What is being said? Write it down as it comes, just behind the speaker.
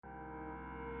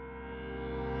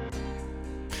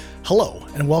Hello,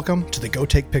 and welcome to the Go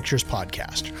Take Pictures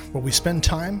podcast, where we spend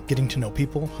time getting to know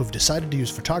people who've decided to use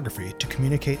photography to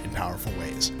communicate in powerful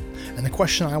ways. And the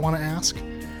question I want to ask,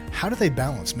 how do they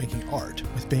balance making art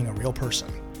with being a real person?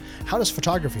 How does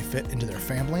photography fit into their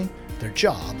family, their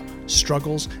job,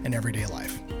 struggles, and everyday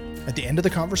life? At the end of the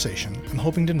conversation, I'm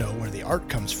hoping to know where the art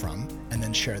comes from and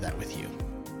then share that with you.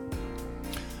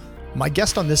 My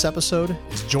guest on this episode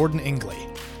is Jordan Ingley,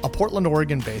 a Portland,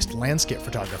 Oregon-based landscape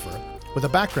photographer with a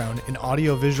background in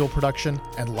audio-visual production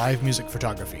and live music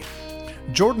photography.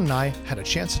 Jordan and I had a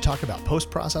chance to talk about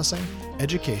post-processing,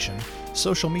 education,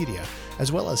 social media,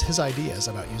 as well as his ideas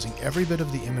about using every bit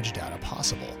of the image data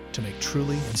possible to make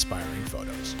truly inspiring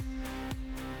photos.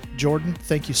 Jordan,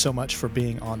 thank you so much for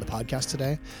being on the podcast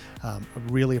today. I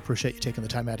really appreciate you taking the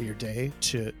time out of your day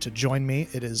to join me.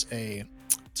 It's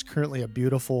currently a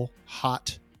beautiful,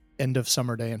 hot end of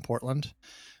summer day in Portland.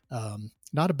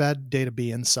 Not a bad day to be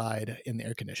inside in the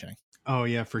air conditioning. Oh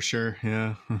yeah, for sure.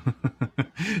 Yeah.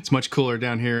 It's much cooler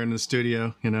down here in the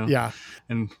studio, Yeah.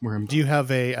 And where do you have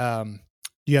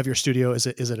your studio? Is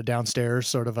it a downstairs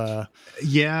sort of a?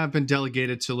 Yeah, I've been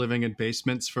delegated to living in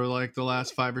basements for like the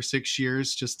last 5 or 6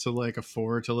 years just to like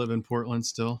afford to live in Portland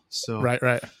still. So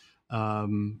Right.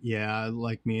 Yeah,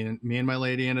 like me and my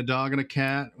lady and a dog and a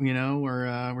cat,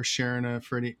 we're sharing a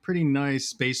pretty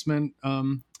nice basement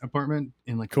apartment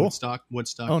in like cool. Woodstock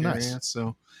oh, area. Nice.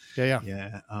 So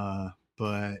yeah.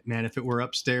 But man, if it were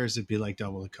upstairs, it'd be like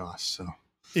double the cost. So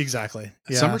exactly.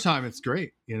 Yeah. Summertime, it's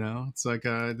great. It's like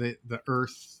the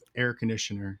earth air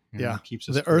conditioner. Keeps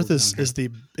us. The earth is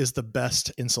the best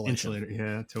insulation. Insulator.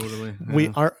 Yeah, totally.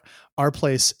 Our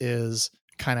place is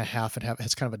kind of half and half.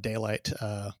 It's kind of a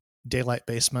daylight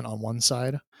basement on one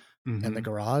side and the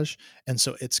garage. And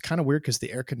so it's kind of weird because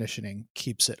the air conditioning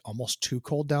keeps it almost too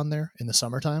cold down there in the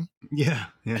summertime. Yeah.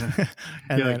 and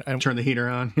then turn the heater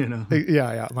on,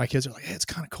 Yeah. My kids are like, hey, it's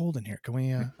kind of cold in here. Can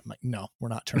we, I'm like, no, we're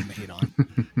not turning the heat on.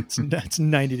 It's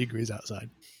 90 degrees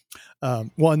outside.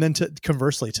 And then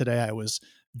conversely, today I was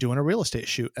doing a real estate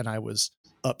shoot and I was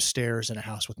upstairs in a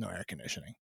house with no air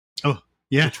conditioning. Oh,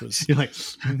 yeah. Which was, you're like,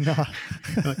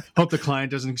 hope the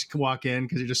client doesn't walk in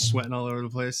because you're just sweating all over the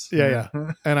place. Yeah.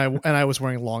 And I was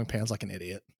wearing long pants like an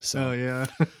idiot. So yeah,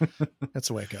 that's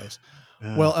the way it goes.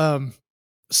 Well,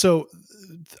 so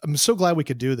I'm so glad we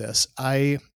could do this.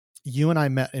 You and I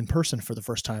met in person for the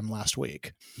first time last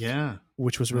week. Yeah.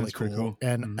 Which was really cool.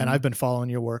 And I've been following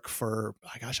your work for,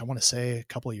 I want to say a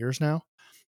couple of years now.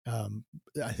 I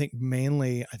think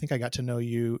I got to know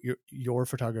your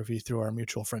photography through our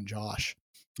mutual friend, Josh.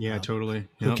 Yeah, totally.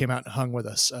 Who came out and hung with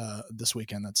us, this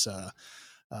weekend. That's,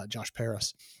 Josh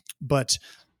Paris. But,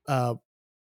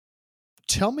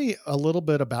 tell me a little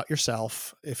bit about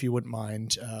yourself, if you wouldn't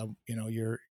mind,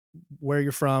 where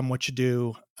you're from, what you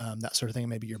do, that sort of thing, and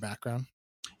maybe your background.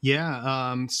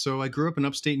 Yeah. So I grew up in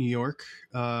upstate New York.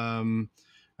 I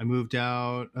moved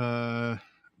out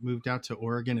to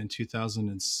Oregon in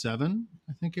 2007.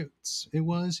 I think it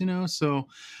was, so,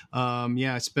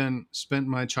 I spent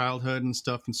my childhood and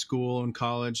stuff in school and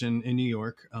college in New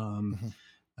York.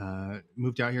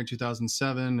 Moved out here in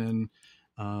 2007.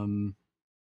 And,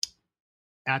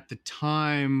 at the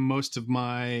time, most of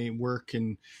my work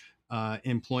and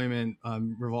employment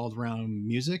revolved around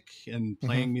music and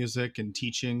playing music and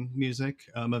teaching music.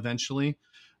 Eventually,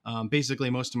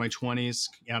 basically, most of my 20s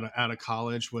out of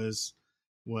college was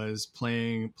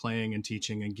playing and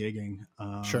teaching and gigging.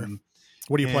 Sure.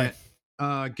 What do you play?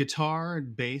 Guitar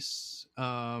and bass,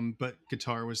 but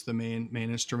guitar was the main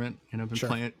instrument, and I've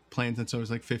been playing since I was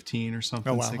like 15 or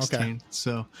something. Oh, wow. 16. Okay.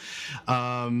 So,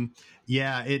 the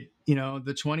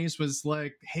 20s was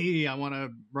like, hey, I want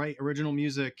to write original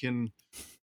music and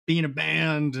be in a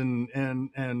band and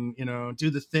do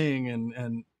the thing.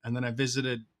 And then I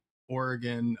visited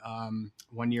Oregon,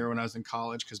 1 year when I was in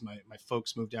college, because my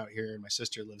folks moved out here and my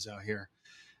sister lives out here.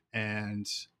 And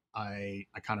I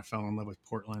kind of fell in love with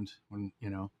Portland and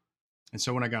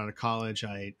so when I got out of college,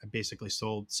 I basically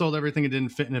sold everything that didn't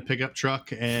fit in a pickup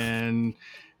truck and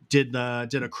did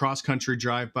a cross country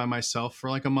drive by myself for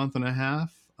like a month and a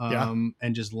half. And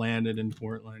just landed in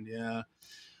Portland. Yeah.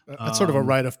 That's sort of a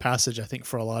rite of passage, I think,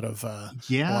 for a lot of a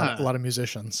lot of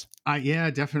musicians. Yeah,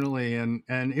 definitely. And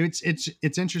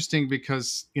it's interesting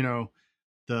because,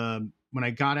 when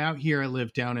I got out here, I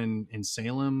lived down in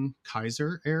Salem,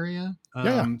 Kaiser area.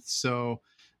 So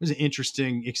it was an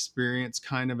interesting experience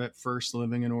kind of at first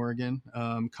living in Oregon,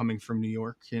 coming from New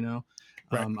York,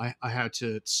 Right. I had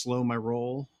to slow my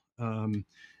roll,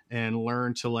 and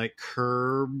learn to like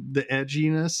curb the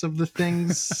edginess of the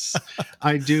things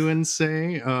I do and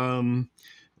say.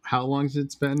 how long has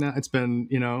it been now? It's been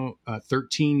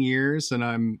 13 years, and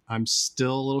I'm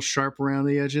still a little sharp around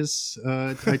the edges.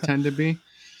 I tend to be.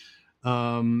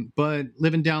 But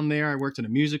living down there, I worked in a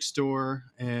music store,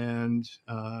 and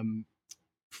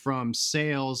from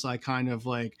sales, I kind of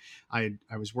like I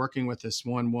was working with this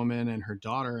one woman and her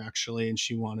daughter actually, and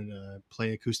she wanted to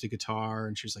play acoustic guitar,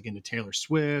 and she was like into Taylor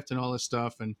Swift and all this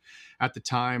stuff. And at the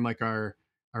time, like our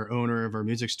owner of our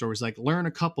music store was like, learn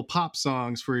a couple pop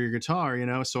songs for your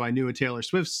guitar, so I knew a Taylor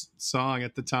Swift song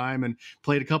at the time and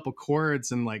played a couple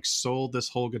chords and like sold this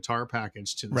whole guitar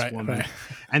package to this woman. Right.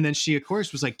 And then she of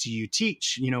course was like, do you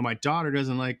teach? My daughter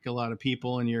doesn't like a lot of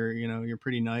people, and you're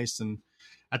pretty nice. And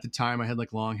at the time I had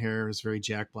like long hair. It was very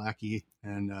Jack Blacky.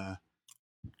 And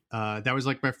that was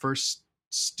like my first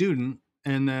student.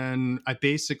 And then I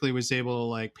basically was able to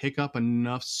like pick up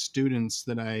enough students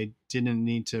that I didn't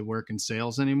need to work in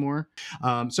sales anymore.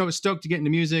 So I was stoked to get into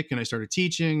music, and I started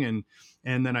teaching.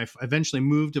 And then I eventually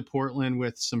moved to Portland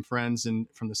with some friends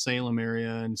from the Salem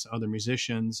area and some other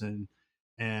musicians,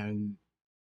 and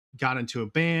got into a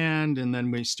band. And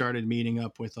then we started meeting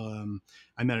up with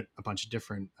I met a bunch of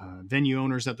different venue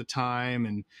owners at the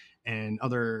time, and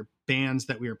other bands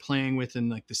that we were playing with in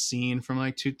like the scene from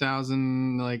like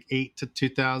 2008 to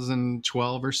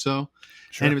 2012 or so.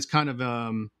 Sure. And it was kind of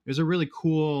it was a really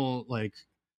cool like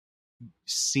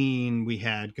scene we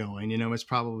had going. It's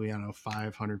probably, I don't know,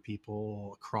 500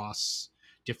 people across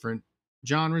different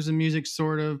genres of music,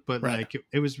 sort of, but right. Like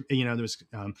it was, there was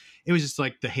it was just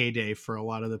like the heyday for a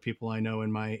lot of the people I know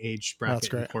in my age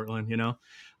bracket in Portland.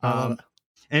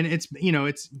 And it's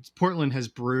Portland has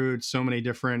brewed so many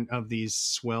different of these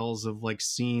swells of like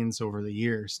scenes over the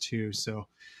years too. So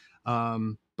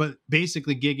but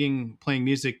basically playing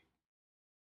music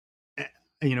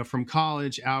from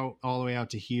college out all the way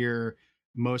out to here,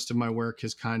 most of my work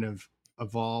has kind of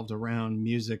evolved around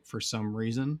music for some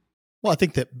reason. Well, I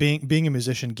think that being a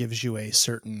musician gives you a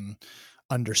certain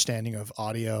understanding of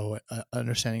audio,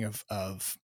 understanding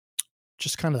of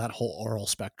just kind of that whole oral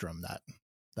spectrum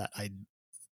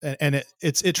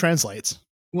it translates.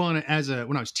 Well, and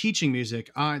when I was teaching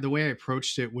music, the way I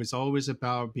approached it was always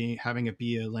about having it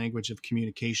be a language of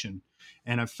communication.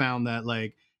 And I've found that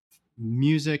like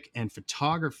music and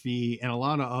photography and a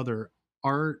lot of other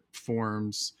art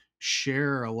forms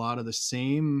share a lot of the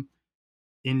same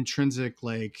intrinsic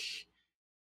like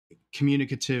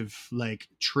communicative like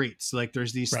traits. Like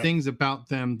there's these things about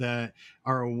them that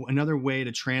are another way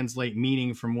to translate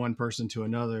meaning from one person to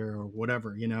another or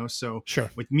whatever, so sure.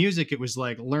 With music it was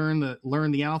like learn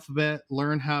the alphabet,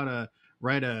 learn how to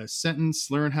write a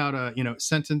sentence, learn how to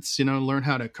learn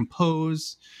how to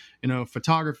compose.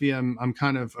 Photography, I'm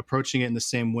kind of approaching it in the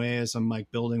same way as I'm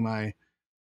like building my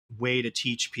way to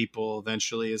teach people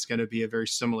eventually is going to be a very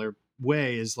similar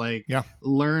way, is like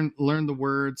learn the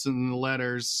words and the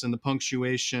letters and the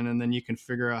punctuation, and then you can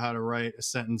figure out how to write a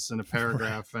sentence and a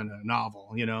paragraph and a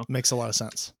novel. Makes a lot of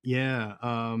sense. Yeah.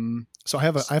 So I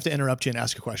have to interrupt you and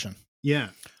ask a question. Yeah.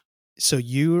 So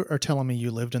you are telling me you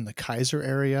lived in the Kaiser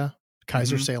area,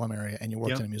 Salem area, and you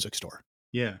worked in a music store.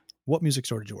 Yeah. What music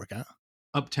store did you work at?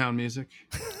 Uptown Music.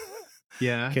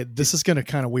 Yeah. Okay, this is going to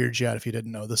kind of weird you out if you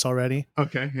didn't know this already.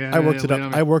 Okay. Yeah.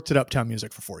 I worked at Uptown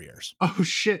Music for 4 years. Oh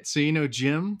shit! So you know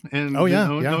Jim and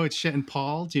yeah. It's shit. And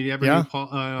Paul. Do you ever know Paul?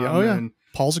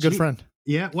 Paul's a good friend.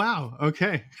 Yeah. Wow.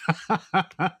 Okay.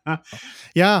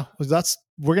 Yeah.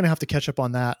 We're going to have to catch up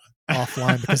on that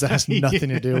offline because that has nothing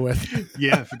to do with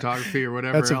photography or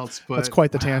whatever else. But that's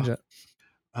quite the tangent.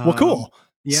 Well, cool.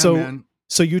 Yeah, so, man.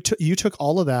 So you took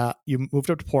all of that. You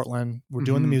moved up to Portland. We're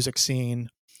doing the music scene.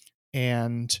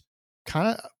 And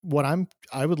kind of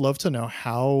I would love to know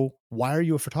why are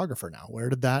you a photographer now? Where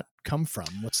did that come from?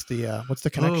 What's the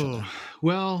connection?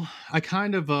 Well, I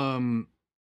kind of,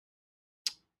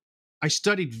 I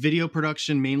studied video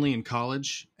production mainly in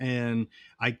college, and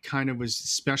I kind of was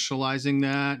specializing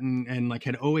that and like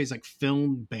had always like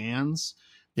filmed bands.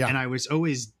 Yeah. And I was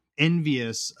always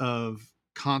envious of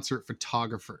concert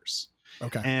photographers.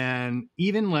 Okay. And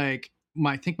even like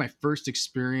I think my first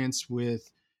experience with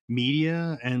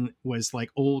media and was like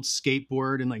old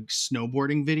skateboard and like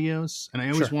snowboarding videos, and I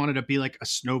always wanted to be like a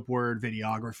snowboard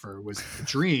videographer was a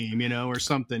dream, or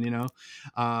something,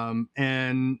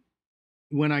 and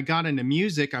when I got into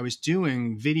music, I was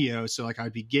doing video, so like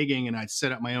I'd be gigging and I'd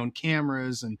set up my own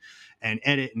cameras and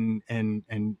edit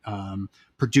and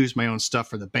produce my own stuff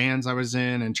for the bands I was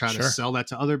in and try to sell that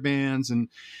to other bands.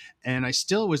 And I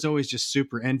still was always just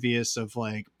super envious of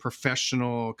like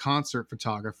professional concert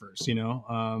photographers,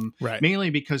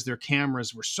 mainly because their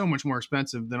cameras were so much more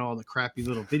expensive than all the crappy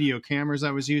little video cameras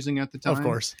I was using at the time. Of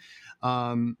course.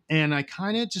 And I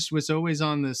kind of just was always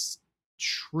on this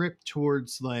trip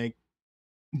towards like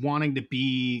wanting to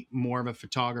be more of a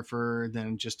photographer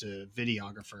than just a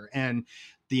videographer, and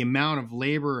the amount of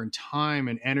labor and time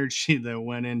and energy that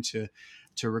went into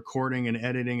recording and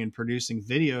editing and producing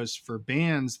videos for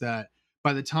bands, that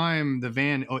by the time the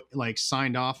band like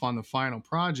signed off on the final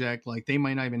project, like they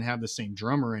might not even have the same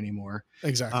drummer anymore.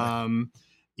 Exactly.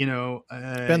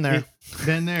 Been there.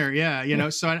 Been there. Yeah.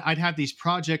 So I'd have these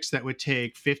projects that would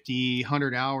take 50,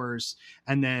 100 hours,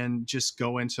 and then just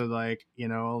go into like,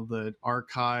 the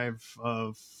archive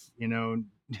of,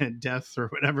 death or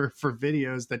whatever for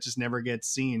videos that just never get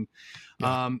seen.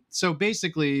 Yeah. So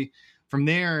basically from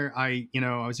there, I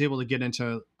was able to get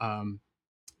into,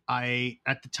 I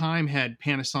at the time had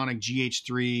Panasonic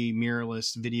GH3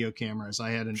 mirrorless video cameras.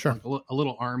 I had a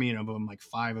little army of them, like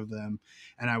 5 of them,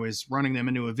 and I was running them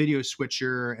into a video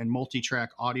switcher and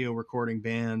multi-track audio recording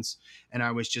bands. And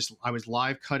I was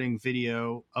live cutting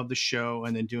video of the show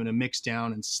and then doing a mix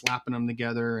down and slapping them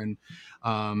together. And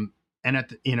at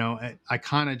the, I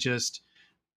kind of just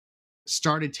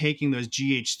started taking those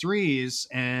GH3s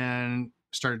and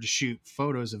started to shoot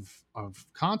photos of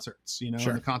concerts,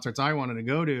 the concerts I wanted to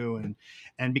go to.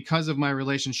 And because of my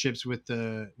relationships with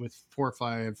 4 or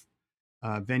 5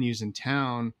 venues in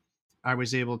town, I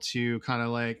was able to kind of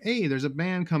like, hey, there's a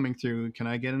band coming through. Can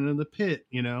I get into the pit?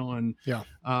 And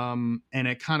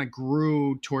it kind of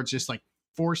grew towards just like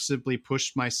forcibly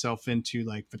pushed myself into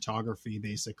like photography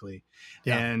basically.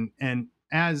 And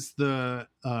as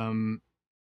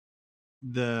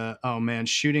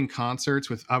shooting concerts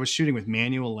I was shooting with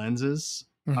manual lenses,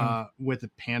 with a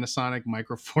Panasonic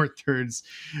Micro Four Thirds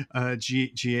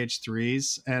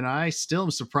GH3s, and I still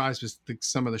am surprised with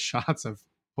some of the shots I've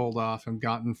pulled off and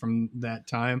gotten from that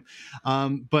time.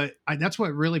 But that's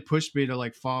what really pushed me to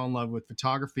like fall in love with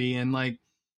photography. And like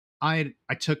I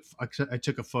took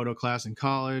a photo class in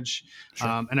college,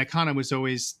 and I kind of was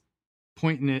always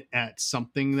pointing it at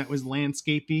something that was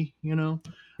landscapey,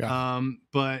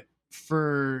 but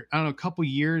for I don't know, a couple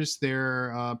years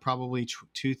there, probably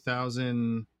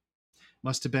 2000,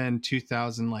 must have been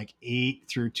 2008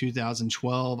 through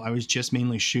 2012. I was just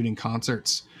mainly shooting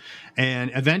concerts, and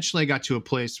eventually I got to a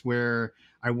place where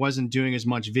I wasn't doing as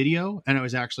much video, and I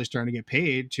was actually starting to get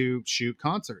paid to shoot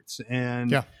concerts.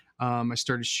 And I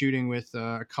started shooting with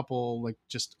a couple like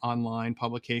just online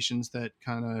publications that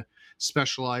kind of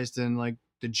specialized in like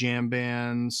the jam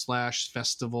band /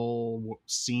 festival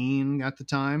scene at the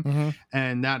time.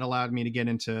 And that allowed me to get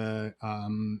into,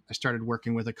 I started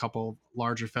working with a couple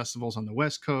larger festivals on the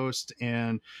West Coast,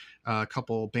 and a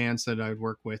couple bands that I'd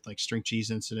work with like String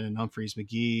Cheese Incident and Humphreys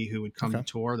McGee, who would come to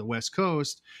tour the West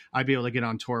Coast. I'd be able to get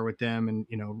on tour with them and,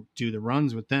 do the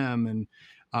runs with them.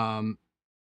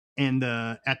 And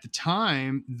at the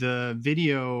time, the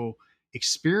video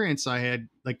experience I had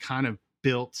like kind of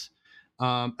built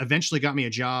eventually got me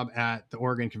a job at the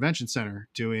Oregon Convention Center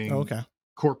doing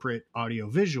corporate audio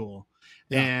visual.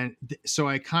 And so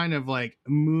I kind of like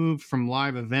moved from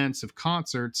live events of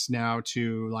concerts now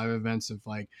to live events of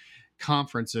like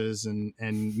conferences and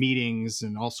meetings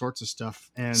and all sorts of stuff.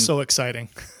 And so exciting.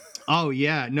 Oh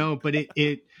yeah, no, but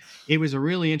it was a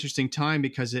really interesting time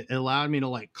because it allowed me to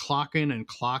like clock in and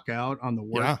clock out on the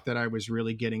work that I was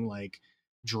really getting like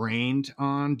drained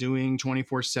on doing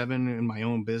 24/7 in my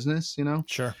own business,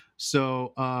 Sure.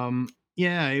 So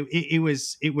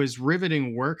it was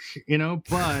riveting work,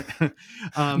 but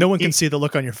no one can see the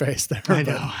look on your face there.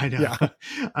 I know.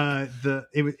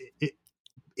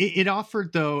 It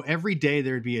offered, though, every day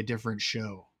there'd be a different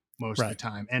show most of the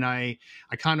time. And I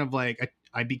kind of like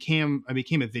I became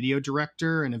a video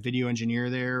director and a video engineer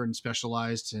there, and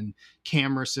specialized in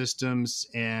camera systems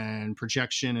and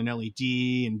projection and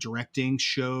LED and directing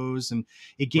shows. And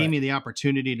it gave me the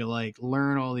opportunity to like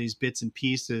learn all these bits and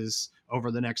pieces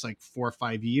over the next like 4 or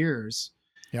 5 years.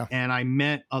 And I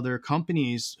met other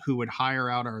companies who would hire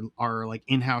out our like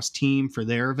in-house team for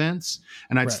their events.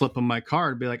 And I'd slip them my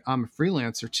card, be like, I'm a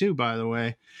freelancer too, by the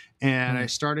way. And I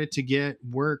started to get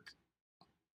work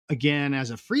again as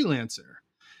a freelancer.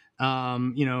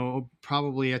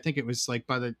 Probably I think it was like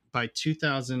by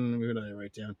 2000, what did I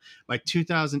write down? By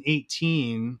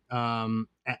 2018,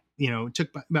 it took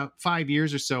about 5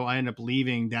 years or so. I ended up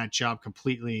leaving that job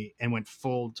completely and went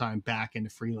full time back into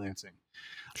freelancing.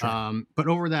 Sure. But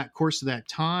over that course of that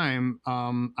time,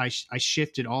 I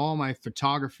shifted all my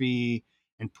photography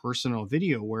and personal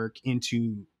video work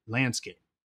into landscape,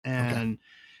 and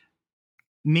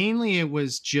mainly it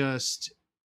was just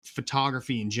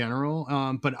photography in general.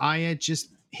 But I had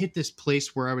just hit this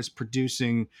place where I was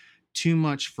producing too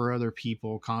much for other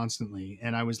people constantly,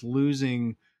 and I was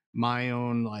losing my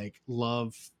own like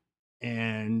love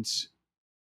and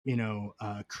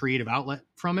creative outlet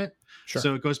from it. Sure.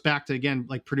 So it goes back to, again,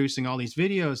 like producing all these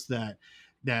videos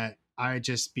that I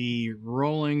just be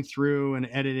rolling through and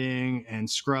editing and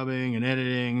scrubbing and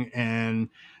editing. And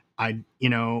I,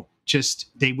 just,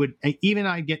 they would, even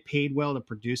I get paid well to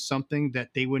produce something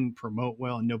that they wouldn't promote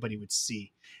well and nobody would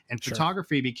see. And Sure.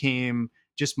 photography became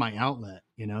just my outlet,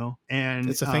 and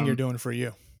It's a thing you're doing for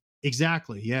you.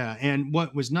 Exactly. Yeah. And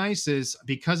what was nice is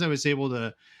because I was able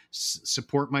to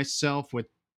support myself with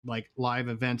like live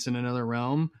events in another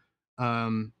realm,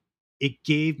 it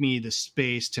gave me the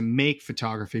space to make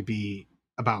photography be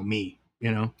about me,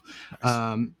 Nice.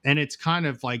 and it's kind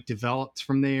of like developed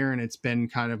from there, and it's been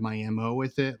kind of my MO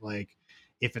with it. Like,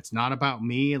 if it's not about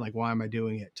me, like, why am I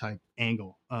doing it type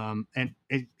angle? And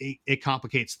it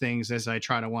complicates things as I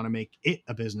try to want to make it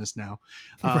a business now.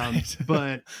 Right.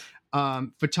 But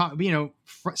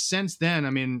since then, I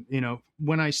mean,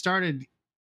 when I started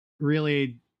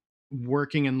really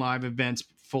working in live events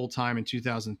full time in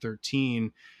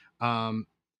 2013,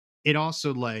 it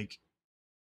also, like,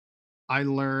 I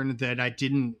learned that I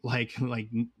didn't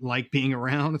like being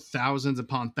around thousands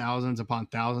upon thousands upon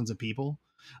thousands of people,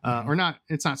 or not.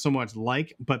 It's not so much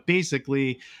like, but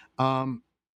basically,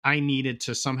 I needed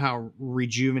to somehow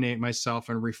rejuvenate myself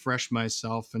and refresh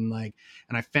myself, and I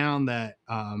found that,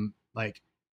 like,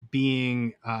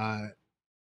 being,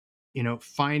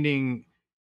 finding,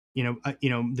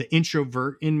 the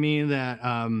introvert in me,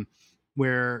 that,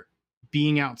 where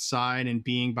being outside and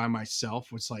being by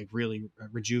myself was like really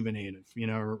rejuvenative,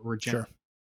 Sure.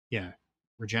 yeah,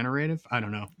 regenerative. I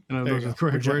don't know. There Those you are the go.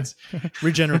 correct words.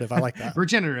 Regenerative. I like that.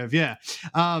 Regenerative. Yeah.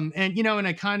 And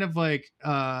I kind of like,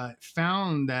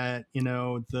 found that,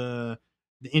 the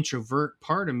introvert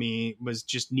part of me was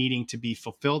just needing to be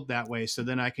fulfilled that way. So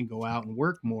then I can go out and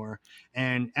work more.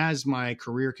 And as my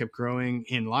career kept growing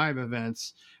in live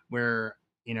events, where,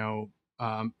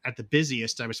 at the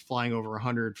busiest, I was flying over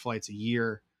 100 flights a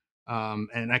year.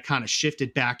 And I kind of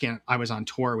shifted back in. I was on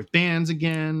tour with bands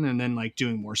again, and then like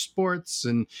doing more sports.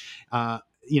 And,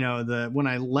 when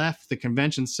I left the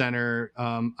convention center,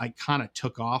 I kind of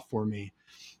took off for me.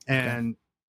 And,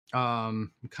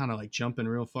 I'm kind of like jumping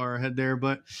real far ahead there,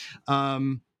 but,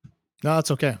 No,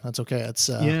 that's okay. That's okay. It's,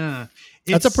 yeah,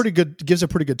 gives a pretty good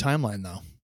timeline though.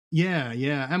 Yeah.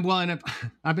 And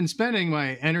I've been spending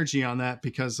my energy on that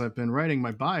because I've been writing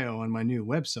my bio on my new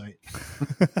website.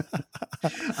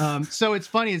 So it's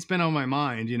funny. It's been on my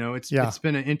mind, it's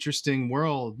been an interesting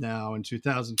world now in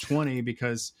 2020,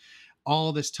 because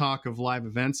all this talk of live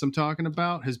events I'm talking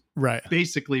about has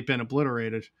basically been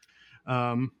obliterated.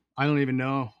 I don't even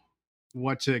know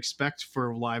what to expect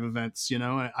for live events.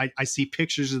 I see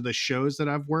pictures of the shows that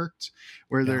I've worked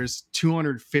where there's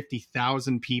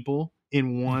 250,000 people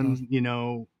in one,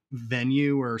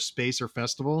 venue or space or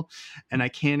festival. And I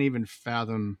can't even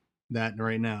fathom that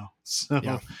right now.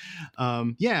 So,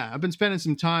 I've been spending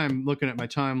some time looking at my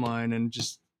timeline and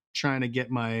just trying to get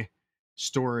my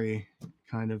story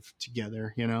kind of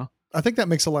together, I think that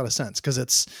makes a lot of sense, because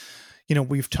it's,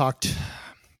 we've talked,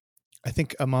 I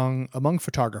think among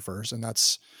photographers, and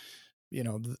that's,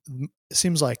 it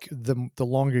seems like the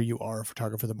longer you are a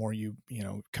photographer, the more you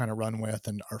kind of run with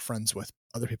and are friends with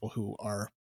other people who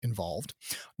are involved,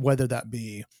 whether that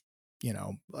be,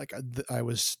 like I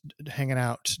was hanging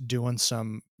out doing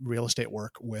some real estate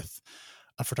work with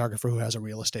a photographer who has a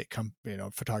real estate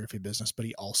photography business, but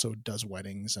he also does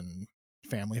weddings and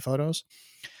family photos.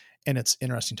 And it's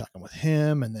interesting talking with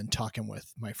him, and then talking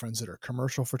with my friends that are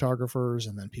commercial photographers,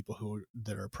 and then people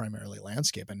that are primarily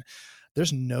landscape. And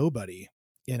there's nobody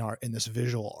in this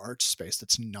visual arts space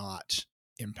that's not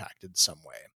impacted some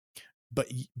way,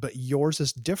 but yours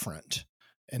is different.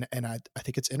 And I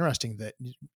think it's interesting that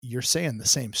you're saying the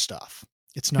same stuff.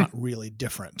 It's not really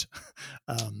different.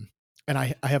 And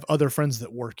I have other friends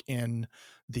that work in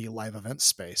the live event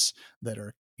space that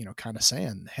are, kind of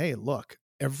saying, hey, look,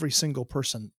 every single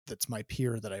person that's my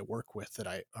peer that I work with, that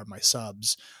are my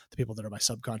subs, the people that are my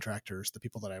subcontractors, the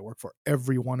people that I work for,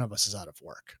 every one of us is out of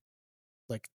work.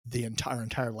 Like the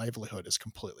entire livelihood is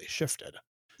completely shifted.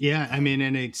 Yeah. I mean,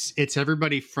 and it's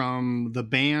everybody from the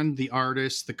band, the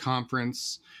artist, the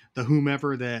conference, the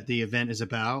whomever that the event is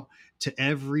about, to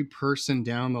every person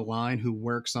down the line who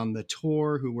works on the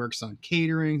tour, who works on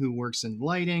catering, who works in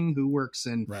lighting, who works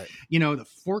in, the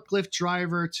forklift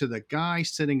driver, to the guy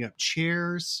setting up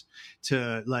chairs,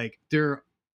 to like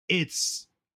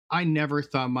I never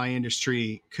thought my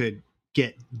industry could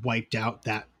get wiped out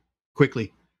that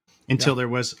quickly until there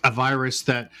was a virus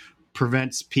that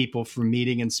prevents people from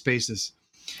meeting in spaces.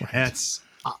 It's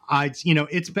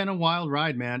been a wild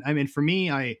ride, man. I mean, for me,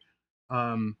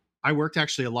 I worked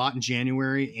actually a lot in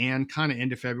January and kind of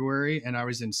into February, and I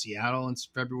was in Seattle in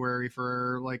February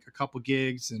for like a couple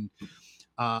gigs, and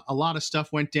a lot of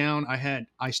stuff went down.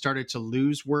 I started to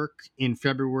lose work in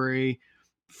February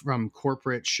from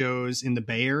corporate shows in the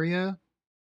Bay Area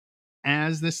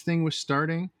as this thing was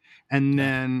starting, and Yeah.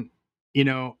 then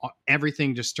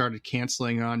everything just started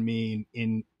canceling on me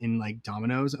in like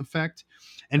dominoes effect.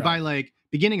 And by Right. like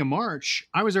beginning of March,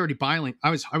 I was already buying, I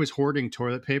was hoarding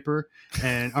toilet paper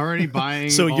and already buying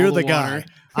So all you're the the water. guy.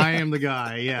 I am the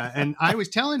guy. Yeah. And I was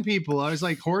telling people, I was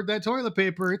like, hoard that toilet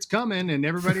paper, it's coming. And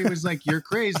everybody was like, you're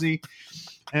crazy.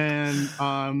 And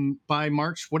by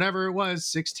March whatever it was,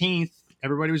 16th,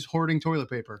 everybody was hoarding toilet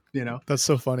paper, That's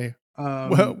so funny. um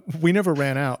Well, we never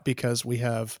ran out because we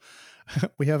have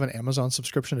an Amazon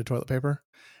subscription to toilet paper,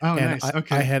 oh, and nice. I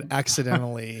Okay. had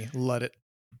accidentally let it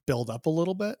build up a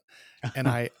little bit, and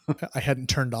I hadn't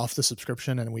turned off the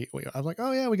subscription, and I was like,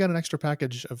 oh yeah, we got an extra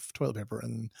package of toilet paper,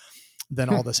 and then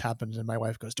all this happened, and my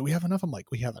wife goes, do we have enough? I'm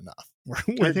like, we have enough. We're I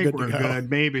think good to we're go. good.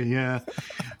 Maybe, yeah,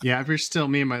 yeah. If you're still,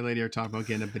 me and my lady are talking about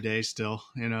getting a bidet still.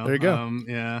 There you go.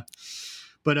 Yeah,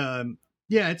 but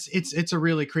yeah, it's a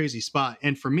really crazy spot.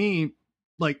 And for me,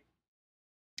 like,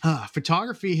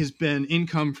 photography has been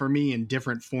income for me in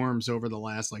different forms over the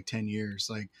last like 10 years.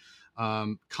 Like,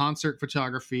 concert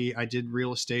photography. I did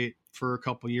real estate for a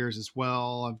couple years as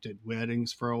well. I've did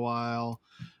weddings for a while.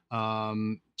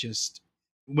 Just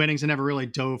weddings I never really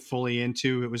dove fully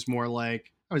into. It was more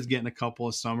like I was getting a couple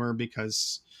a summer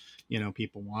because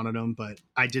people wanted them, but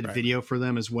I did Right. video for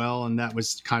them as well, and that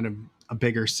was kind of a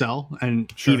bigger sell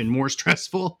and Sure. even more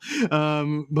stressful.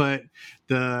 But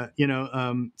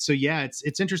so yeah,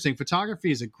 it's interesting.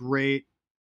 Photography is a great,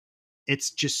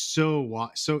 it's just so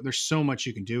there's so much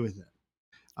you can do with it.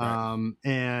 Right.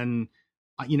 And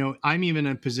I'm even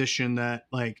in a position that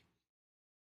like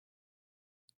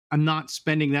I'm not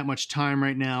spending that much time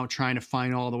right now trying to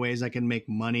find all the ways I can make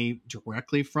money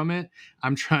directly from it.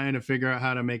 I'm trying to figure out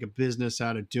how to make a business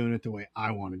out of doing it the way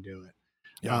I want to do it.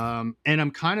 Yeah. And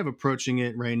I'm kind of approaching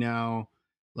it right now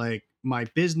like my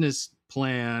business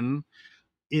plan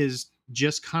is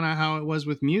just kind of how it was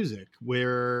with music,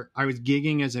 where I was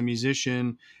gigging as a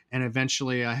musician and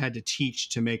eventually I had to teach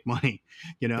to make money,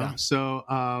 Yeah. So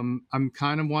I'm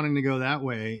kind of wanting to go that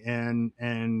way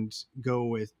and go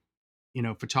with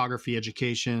photography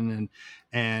education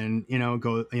and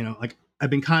go like I've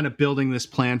been kind of building this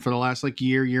plan for the last like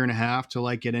year and a half to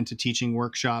like get into teaching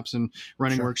workshops and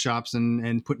running Sure. workshops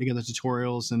and putting together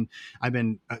tutorials. And I've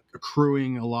been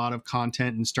accruing a lot of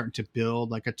content and starting to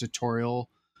build like a tutorial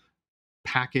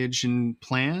package and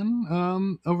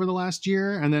plan over the last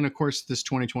year. And then of course this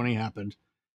 2020 happened.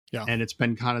 Yeah. And it's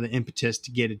been kind of the impetus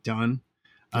to get it done.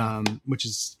 Yeah. Which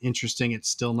is interesting. It's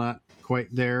still not quite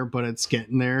there, but it's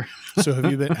getting there. So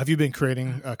have you been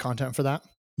creating content for that?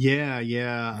 Yeah.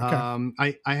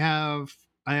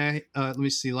 Okay. Let me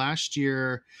see. Last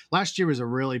year was a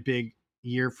really big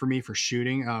year for me for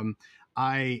shooting.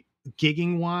 I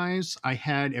gigging wise, I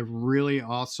had a really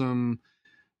awesome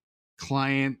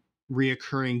client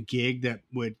reoccurring gig that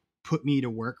would put me to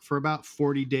work for about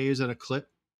 40 days at a clip.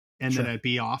 And Sure. then I'd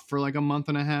be off for like a month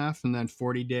and a half and then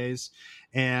 40 days.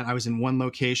 And I was in one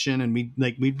location and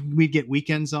we'd get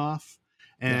weekends off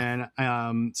and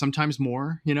sometimes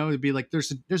more, it'd be like,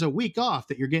 there's a week off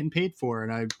that you're getting paid for.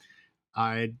 And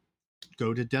I'd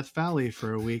go to Death Valley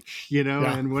for a week,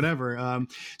 Yeah. and whatever.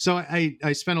 So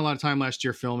I spent a lot of time last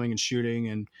year filming and shooting.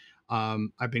 And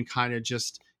I've been kind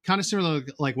of similar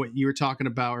like what you were talking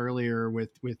about earlier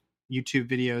with YouTube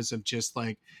videos of just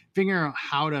like figuring out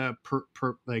how to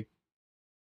like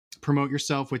promote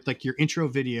yourself with like your intro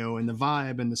video and the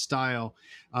vibe and the style.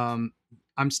 I'm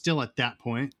still at that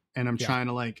point and I'm trying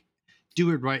to like do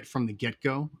it right from the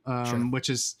get-go, Sure. which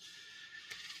is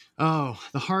the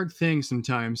hard thing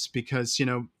sometimes because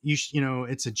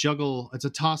it's a juggle, it's a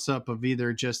toss up of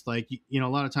either just like a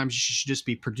lot of times you should just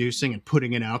be producing and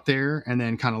putting it out there and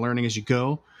then kind of learning as you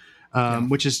go,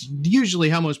 which is usually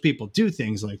how most people do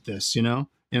things like this.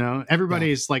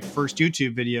 Everybody's like first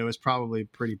YouTube video is probably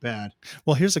pretty bad.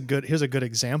 Well, here's a good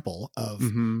example of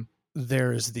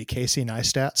there's the Casey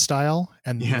Neistat style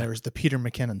and then there's the Peter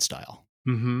McKinnon style.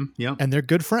 Yeah, and they're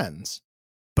good friends,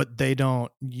 but they don't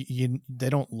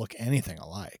look anything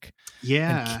alike.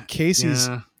 Yeah, and Casey's.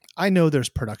 Yeah. I know there's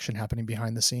production happening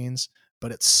behind the scenes,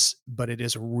 but it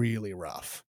is really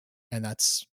rough, and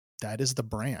that is the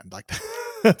brand. Like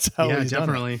that's how he's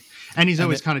definitely. done it. And he's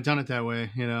always kind of done it that way,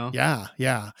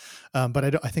 Yeah.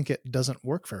 But I think it doesn't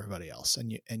work for everybody else,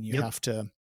 and you have to.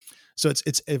 So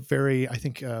it's a very, I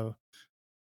think,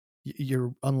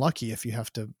 you're unlucky if you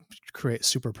have to create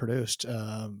super produced,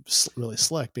 really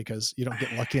slick, because you don't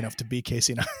get lucky enough to be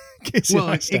Casey Well,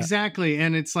 Neistat. exactly.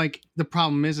 And it's like, the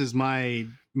problem is my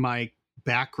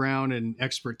background and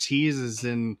expertise is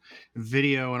in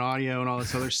video and audio and all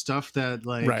this other stuff that,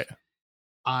 like, Right.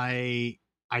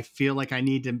 I feel like I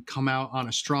need to come out on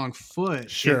a strong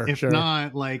foot. Sure. If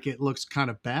not, like, it looks kind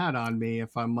of bad on me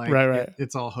if I'm like, Right.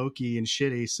 it's all hokey and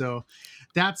shitty. So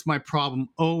that's my problem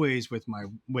always with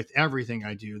everything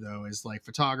I do, though, is like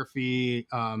photography.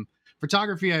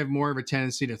 Photography, I have more of a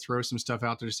tendency to throw some stuff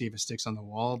out there to see if it sticks on the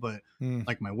wall. But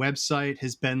like, my website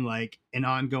has been like an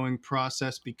ongoing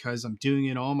process because I'm doing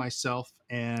it all myself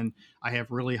and I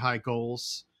have really high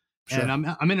goals. Sure. And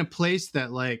I'm in a place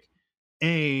that, like,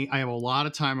 A, I have a lot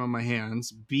of time on my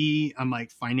hands. B, I'm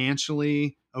like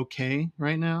financially okay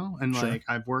right now. And Sure. like,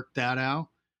 I've worked that out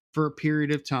for a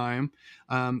period of time.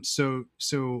 So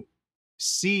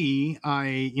C,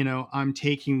 I'm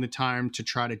taking the time to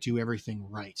try to do everything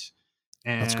right.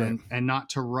 That's great. And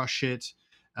not to rush it.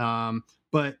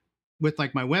 But with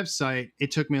like my website,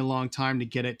 it took me a long time to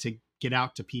get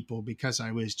out to people because I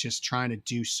was just trying to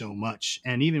do so much.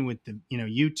 And even with the,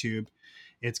 YouTube,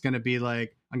 it's going to be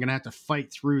like, I'm going to have to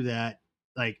fight through that.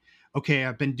 Like, okay,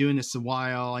 I've been doing this a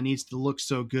while. I need to look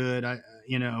so good.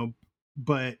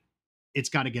 But it's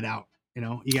got to get out,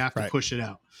 you have to push it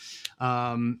out.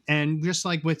 And just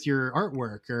like with your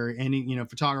artwork or any,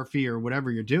 photography or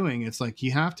whatever you're doing, it's like,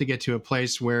 you have to get to a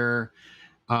place where,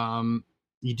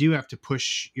 you do have to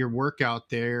push your work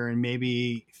out there and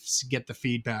maybe get the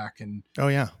feedback and,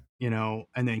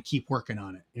 and then keep working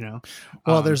on it,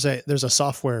 Well, there's a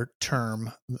software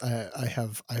term. I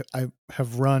have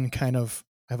run I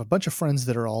have a bunch of friends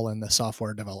that are all in the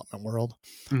software development world.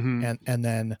 Mm-hmm. And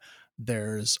then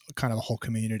there's kind of a whole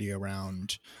community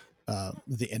around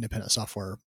the independent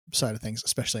software side of things,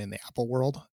 especially in the Apple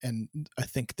world. And I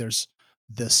think there's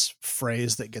this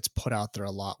phrase that gets put out there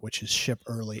a lot, which is ship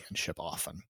early and ship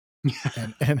often.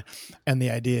 and the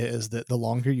idea is that the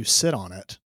longer you sit on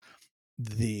it,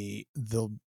 the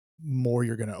more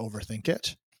you're going to overthink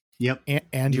it. Yep.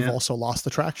 And you've also lost the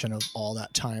traction of all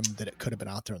that time that it could have been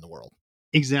out there in the world.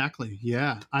 Exactly.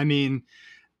 Yeah. I mean,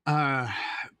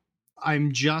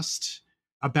 I'm just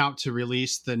about to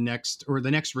release the next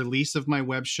release of my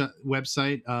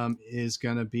website is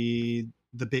going to be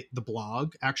the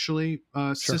blog actually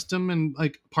system, and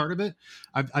like part of it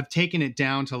I've taken it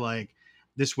down to like,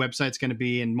 this website's going to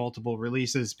be in multiple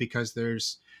releases because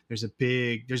there's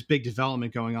big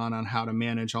development going on how to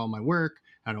manage all my work,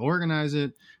 how to organize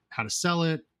it, how to sell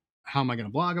it, how am I going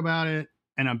to blog about it,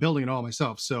 and I'm building it all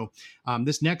myself. So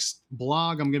this next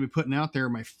blog I'm going to be putting out there,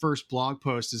 my first blog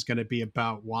post is going to be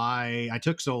about why I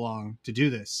took so long to do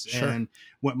this. Sure. And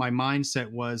what my mindset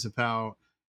was about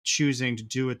choosing to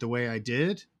do it the way I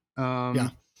did.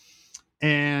 And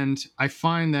I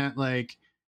find that like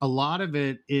a lot of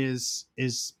it is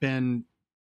been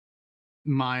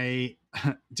my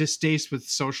distaste with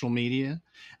social media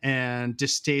and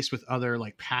distaste with other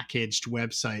like packaged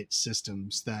website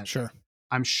systems that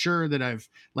I'm sure that I've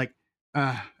like,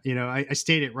 I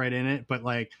state it right in it, but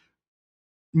like,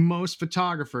 most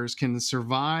photographers can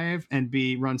survive and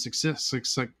run successful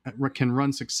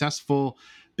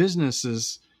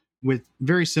businesses with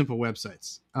very simple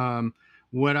websites.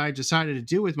 What I decided to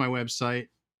do with my website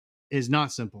is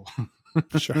not simple.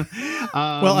 Sure.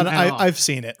 Well, and I've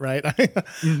seen it, right?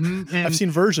 Mm-hmm. I've seen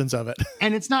versions of it.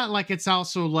 And it's not like, it's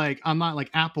also like, I'm not like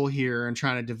Apple here and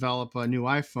trying to develop a new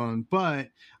iPhone, but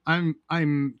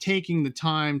I'm taking the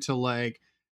time to like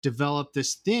develop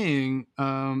this thing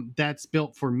that's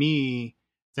built for me,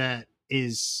 that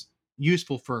is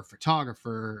useful for a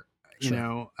photographer,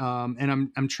 and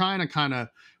I'm trying to kind of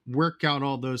work out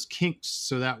all those kinks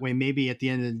so that way maybe at the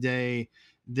end of the day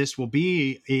this will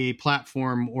be a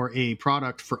platform or a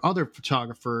product for other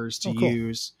photographers to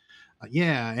use.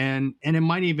 And it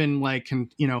might even like,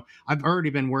 I've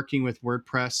already been working with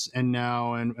WordPress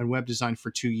and web design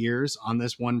for 2 years on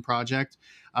this one project.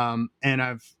 And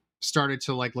I've started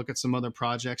to like look at some other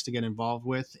projects to get involved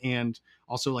with, and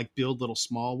also like build little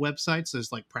small websites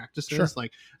as like practices.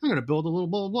 Like, I'm going to build a little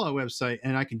blah, blah, blah website,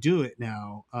 and I can do it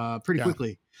now pretty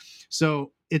quickly.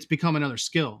 So it's become another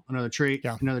skill, another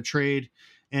trade.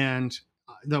 And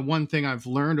the one thing I've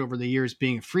learned over the years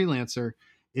being a freelancer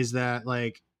is that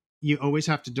like, you always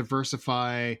have to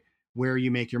diversify where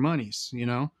you make your monies,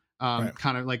 kind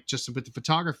of like just with the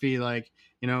photography, like,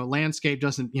 landscape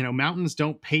doesn't, mountains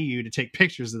don't pay you to take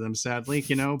pictures of them, sadly,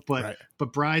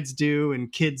 but brides do,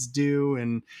 and kids do.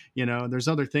 And, there's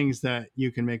other things that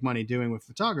you can make money doing with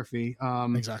photography.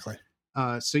 Exactly.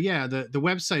 So yeah, the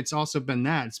website's also been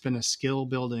that. It's been a skill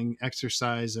building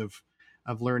exercise of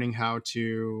learning how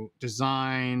to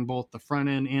design both the front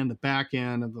end and the back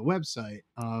end of the website.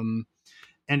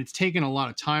 And it's taken a lot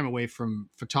of time away from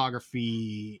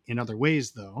photography in other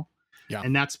ways, though. Yeah.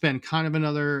 And that's been kind of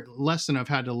another lesson I've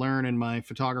had to learn in my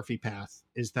photography path,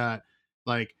 is that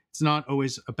like it's not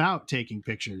always about taking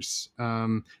pictures.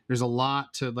 There's a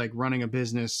lot to like running a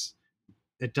business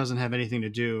that doesn't have anything to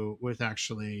do with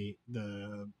actually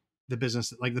the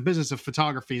business. Like the business of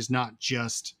photography is not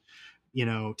just,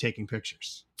 taking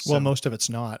pictures. Well, So, most of it's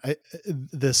not.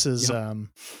 This is yep.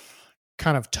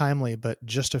 kind of timely, but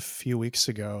just a few weeks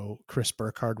ago, Chris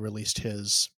Burkhardt released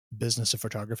his Business of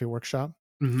Photography workshop.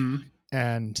 Mm-hmm.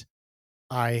 And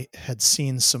I had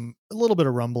seen a little bit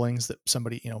of rumblings that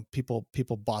somebody,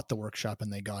 people bought the workshop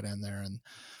and they got in there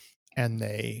and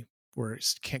they were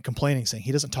complaining, saying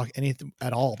he doesn't talk anything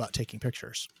at all about taking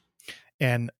pictures.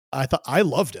 And I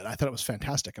loved it. I thought it was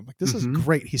fantastic. I'm like, this is Mm-hmm.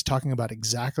 great. He's talking about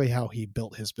exactly how he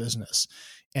built his business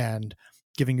and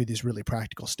giving you these really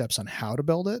practical steps on how to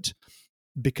build it.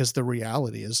 Because the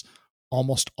reality is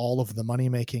almost all of the money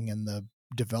making and the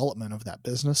development of that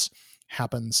business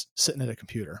happens sitting at a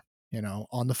computer,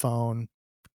 on the phone,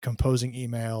 composing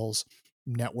emails,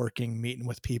 networking, meeting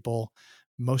with people.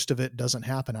 Most of it doesn't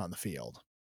happen out in the field.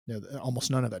 Almost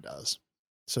none of it does.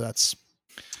 So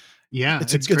Yeah,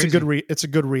 it's it's crazy. a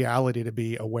good reality to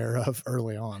be aware of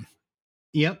early on.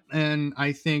 Yep. And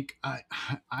I think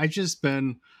I just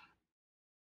been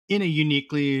in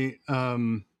uniquely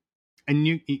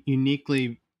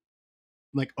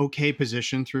like okay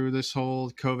position through this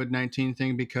whole COVID-19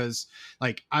 thing, because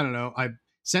like, I don't know,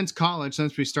 since college,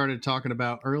 since we started talking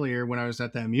about earlier when I was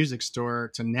at that music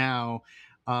store to now,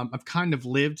 I've kind of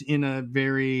lived in a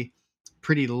very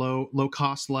pretty low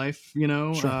cost life.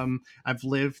 Sure. I've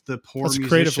lived the poor That's a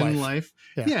creative musician life.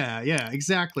 life. Yeah. Yeah,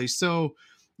 exactly. So,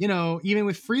 even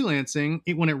with freelancing,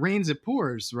 when it rains it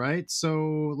pours, right?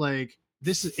 So like,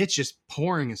 it's just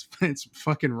pouring. It's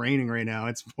fucking raining right now.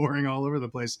 It's pouring all over the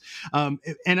place. And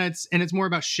it's more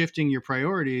about shifting your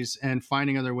priorities and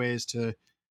finding other ways to,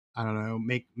 I don't know,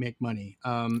 make money.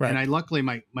 And Right. I luckily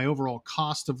my overall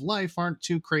cost of life aren't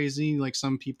too crazy like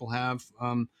some people have.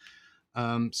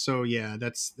 So yeah,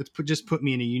 just put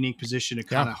me in a unique position to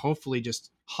kind Yeah. of hopefully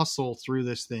just hustle through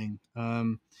this thing.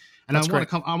 And That's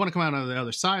great. I want to come out on the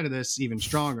other side of this even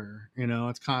stronger.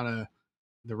 It's kind of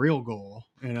the real goal.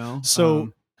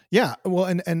 So yeah, well,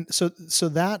 and so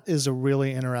that is a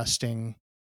really interesting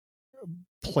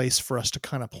place for us to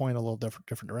kind of point a little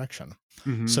different direction.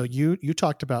 Mm-hmm. So you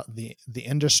talked about the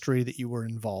industry that you were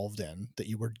involved in, that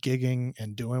you were gigging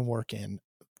and doing work in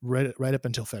right up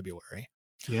until February.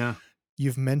 Yeah.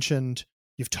 You've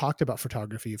talked about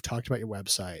photography, you've talked about your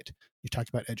website, you've talked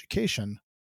about education.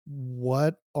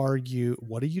 What are you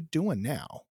doing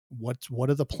now? What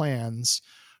are the plans?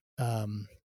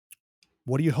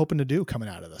 What are you hoping to do coming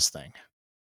out of this thing?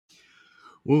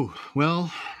 Ooh,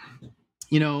 well,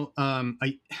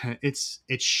 it's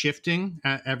shifting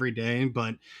every day,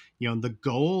 but the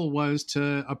goal was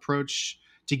to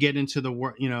get into the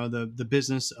work, the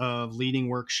business of leading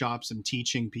workshops and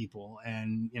teaching people,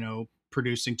 and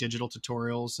producing digital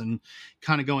tutorials and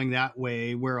kind of going that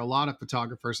way where a lot of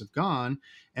photographers have gone,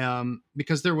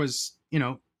 because there was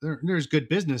there's good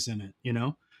business in it.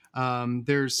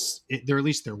 There, at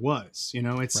least there was.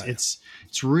 It's Right. it's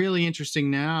really interesting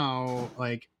now,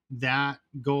 like that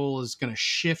goal is going to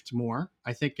shift more.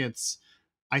 I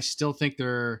still think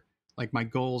they're like, my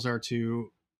goals are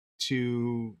to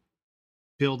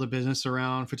build a business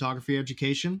around photography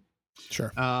education.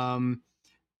 Sure.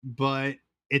 But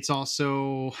it's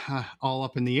also all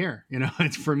up in the air.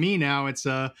 It's, for me now, it's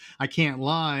I can't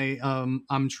lie.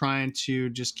 I'm trying to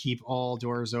just keep all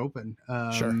doors open.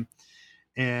 Sure.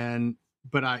 And,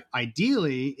 but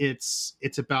ideally it's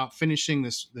about finishing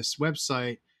this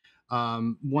website.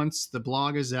 Once the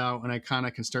blog is out and I kind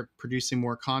of can start producing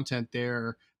more content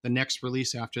there, the next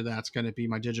release after that's going to be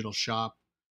my digital shop.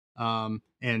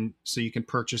 And so you can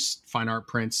purchase fine art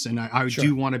prints. And I Sure.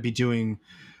 do want to be doing,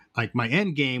 like, my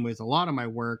end game with a lot of my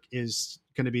work is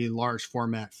going to be large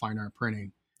format fine art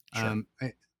printing. Sure.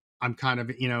 I'm kind of,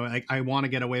 I want to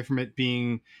get away from it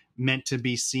being meant to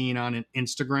be seen on an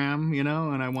Instagram,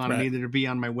 and I want it either to be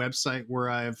on my website where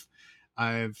I've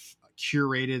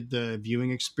curated the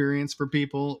viewing experience for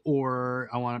people, or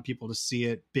I want people to see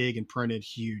it big and printed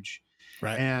huge.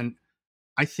 Right. And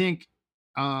I think,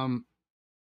 COVID's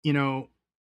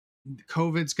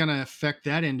going to affect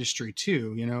that industry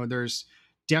too. There's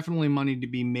definitely money to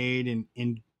be made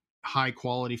in high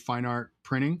quality fine art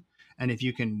printing. And if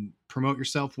you can promote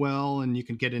yourself well and you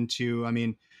can get into, I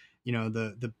mean,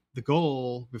 the the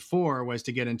goal before was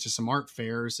to get into some art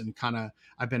fairs, and kind of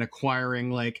I've been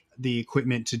acquiring like the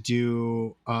equipment to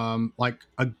do like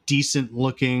a decent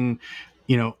looking,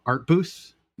 art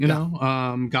booth.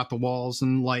 Got the walls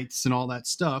and lights and all that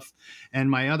stuff. And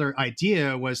my other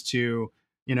idea was to,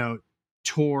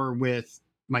 tour with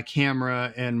my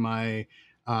camera and my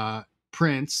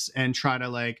prints and try to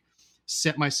like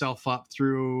set myself up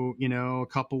through, a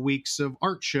couple weeks of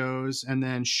art shows and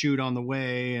then shoot on the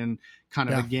way, and kind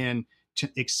of again to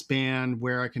expand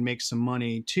where I can make some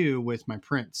money too with my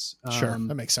prints. Sure.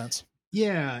 That makes sense.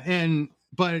 Yeah.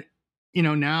 But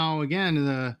now again,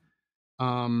 the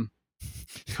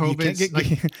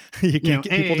COVID, you can't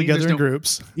get people together in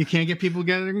groups. You can't get people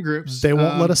together in groups. They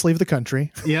won't let us leave the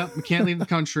country. Yep. We can't leave the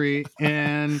country.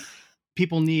 And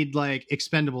people need like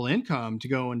expendable income to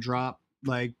go and drop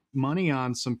like money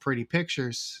on some pretty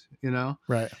pictures,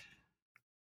 Right.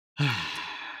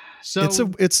 So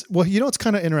it's well, it's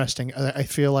kind of interesting. I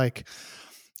feel like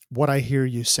what I hear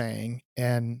you saying,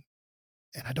 and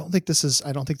I don't think this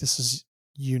is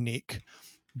unique,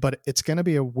 but it's going to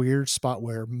be a weird spot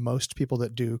where most people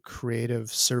that do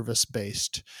creative service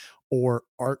based or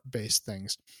art based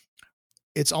things,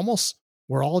 it's almost,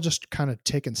 we're all just kind of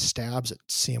taking stabs at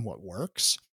seeing what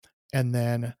works, and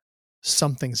then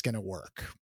something's going to work.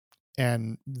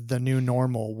 And the new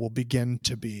normal will begin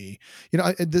to be,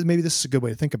 maybe this is a good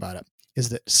way to think about it, is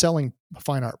that selling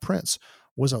fine art prints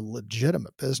was a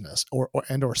legitimate business, or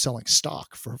selling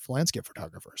stock for landscape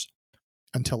photographers,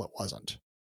 until it wasn't.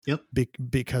 Yep.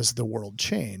 Because the world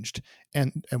changed.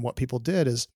 And what people did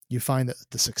is, you find that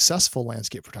the successful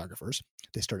landscape photographers,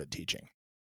 they started teaching.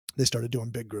 They started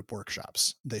doing big group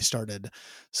workshops. They started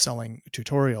selling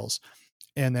tutorials.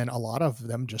 And then a lot of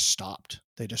them just stopped.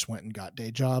 They just went and got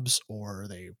day jobs, or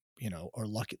they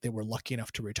were lucky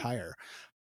enough to retire,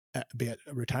 be at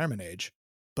retirement age.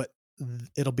 But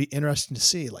it'll be interesting to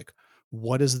see, like,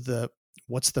 what's the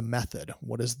method?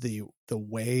 What is the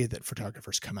way that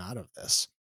photographers come out of this?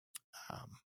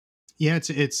 Yeah,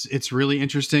 it's really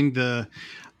interesting.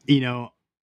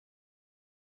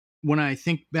 When I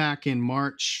think back in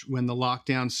March, when the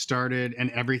lockdown started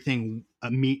and everything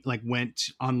went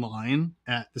online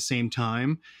at the same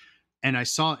time, and I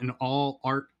saw it in all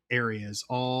art areas,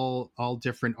 all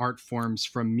different art forms,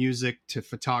 from music to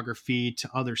photography to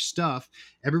other stuff.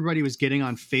 Everybody was getting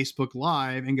on Facebook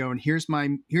Live and going, here's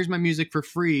my music for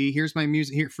free. Here's my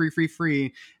music here,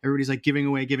 free. Everybody's like giving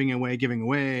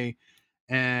away.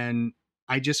 And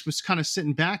I just was kind of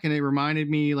sitting back, and it reminded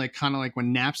me kind of like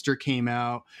when Napster came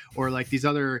out, or like these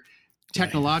other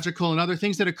technological and other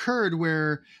things that occurred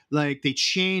where like they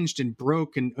changed and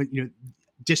broke and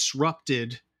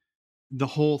disrupted the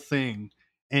whole thing.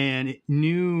 And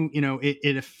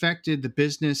it affected the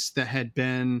business that had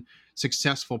been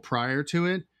successful prior to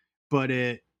it, but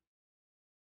it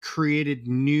created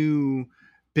new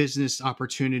business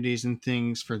opportunities and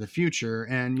things for the future.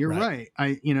 And you're right.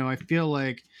 I feel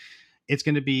like it's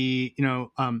going to be,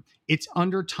 it's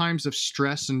under times of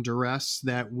stress and duress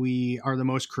that we are the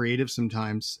most creative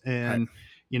sometimes. And,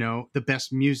 the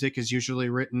best music is usually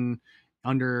written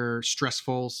under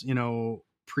stressful,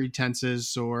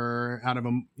 pretenses, or out of,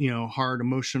 hard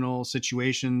emotional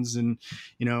situations. And,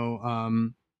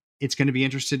 it's going to be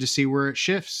interested to see where it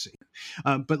shifts.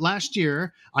 But last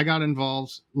year I got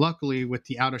involved, luckily, with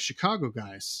the Out of Chicago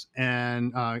guys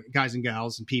and guys and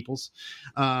gals and peoples.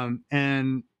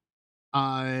 And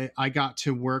I got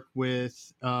to work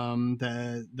with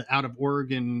the Out of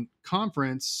Oregon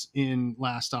conference in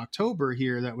last October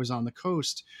here, that was on the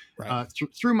coast,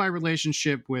 through my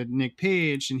relationship with Nick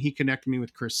Page, and he connected me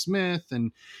with Chris Smith,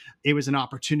 and it was an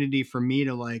opportunity for me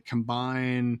to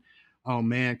combine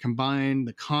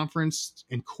the conference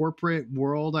and corporate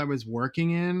world I was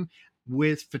working in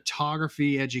with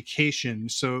photography education.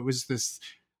 So it was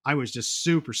I was just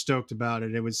super stoked about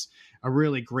it. It was a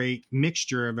really great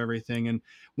mixture of everything. And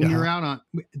when you're out on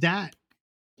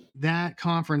that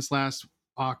conference last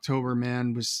October,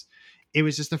 man, it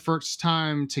was just the first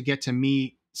time to get to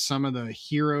meet some of the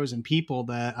heroes and people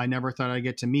that I never thought I'd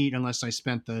get to meet unless I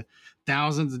spent the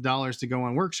thousands of dollars to go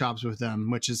on workshops with them,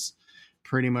 which is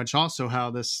pretty much also how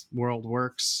this world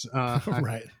works.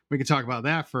 We could talk about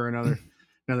that for another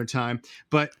time,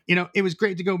 but it was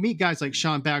great to go meet guys like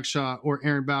Sean Bagshaw or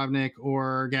Aaron Bobnick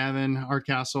or Gavin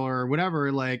Hardcastle or whatever,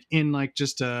 in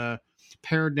just a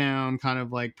pared down kind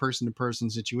of person to person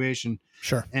situation.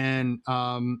 Sure. And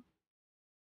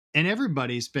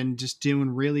everybody's been just doing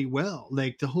really well.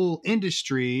 Like the whole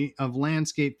industry of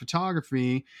landscape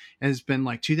photography has been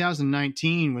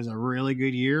 2019 was a really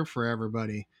good year for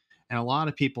everybody. And a lot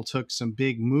of people took some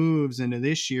big moves into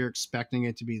this year expecting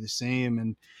it to be the same.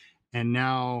 And And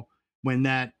now when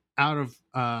that out of,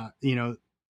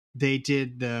 they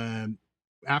did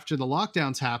after the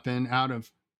lockdowns happened, out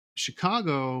of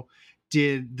Chicago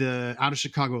did the Out of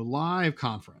Chicago Live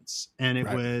conference. And it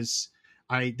was,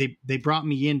 they brought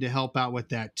me in to help out with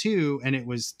that too. And it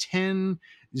was 10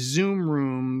 Zoom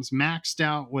rooms maxed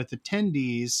out with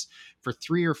attendees for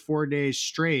 3 or 4 days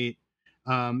straight,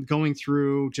 going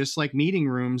through just like meeting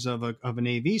rooms of an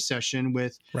AV session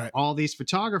with all these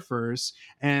photographers.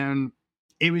 And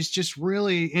it was just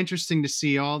really interesting to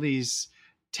see all these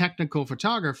technical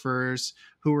photographers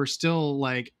who were still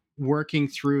like working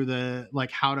through the,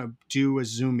 like, how to do a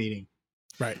Zoom meeting.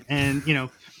 Right. And,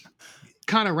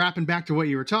 kind of wrapping back to what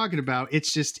you were talking about,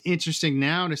 it's just interesting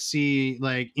now to see,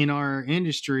 like, in our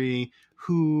industry,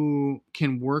 who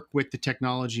can work with the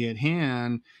technology at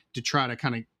hand to try to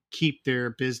kind of keep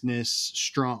their business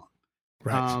strong.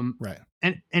 Right.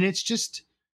 And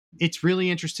it's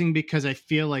really interesting because I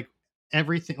feel like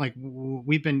everything, like,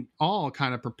 we've been all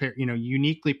kind of prepared,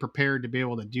 uniquely prepared to be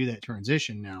able to do that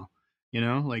transition now,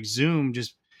 like Zoom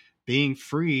just being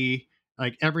free,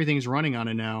 like everything's running on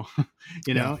it now.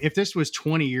 If this was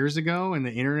 20 years ago and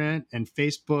the internet and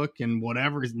Facebook and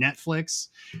whatever is Netflix,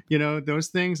 those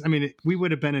things, I mean, we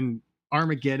would have been in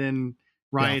Armageddon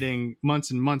rioting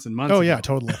months and months and months ago. Yeah,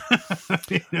 totally.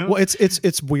 Well,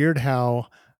 it's weird how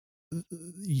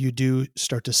you do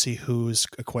start to see who's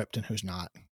equipped and who's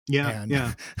not.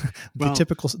 Yeah. The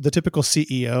typical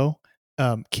CEO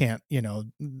can't,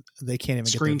 they can't even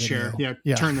screen get their share.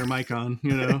 Yeah. Turn their mic on,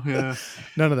 Yeah.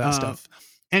 None of that stuff.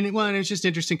 And it's just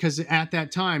interesting because at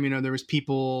that time, there was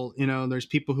people, there's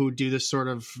people who do this sort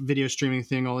of video streaming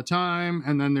thing all the time.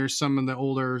 And then there's some of the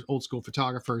old school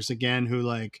photographers again, who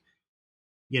like,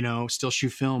 still shoot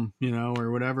film,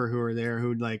 or whatever, who are there,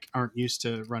 who like aren't used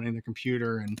to running the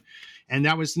computer. And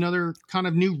that was another kind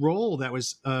of new role that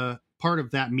was part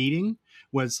of that meeting,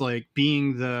 was like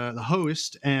being the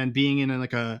host and being in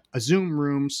like a Zoom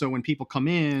room. So when people come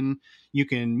in, you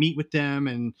can meet with them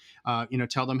and,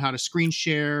 tell them how to screen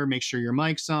share, make sure your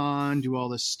mic's on, do all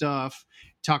this stuff,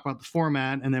 talk about the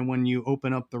format. And then when you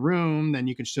open up the room, then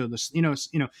you can show this,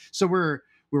 so we're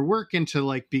working to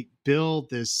like build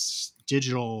this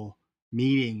digital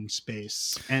meeting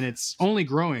space, and it's only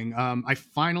growing. I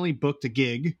finally booked a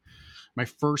gig, my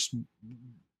first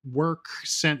work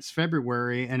since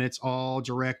February, and it's all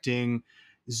directing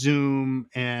Zoom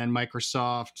and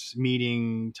Microsoft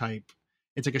meeting type.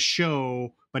 It's like a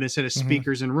show, but instead of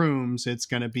speakers in rooms, it's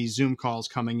going to be Zoom calls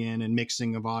coming in and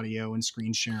mixing of audio and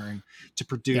screen sharing to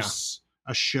produce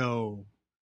a show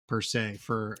per se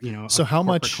for, so how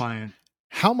much client.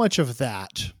 How much of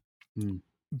that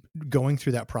going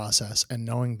through that process and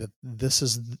knowing that this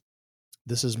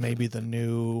is maybe the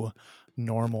new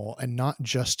normal, and not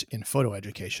just in photo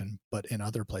education, but in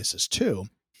other places too,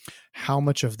 how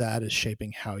much of that is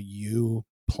shaping how you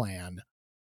plan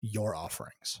your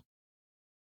offerings?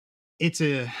 It's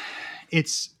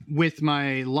with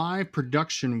my live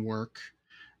production work.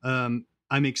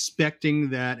 I'm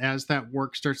expecting that as that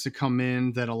work starts to come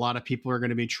in, that a lot of people are going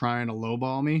to be trying to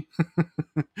lowball me.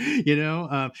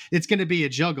 It's going to be a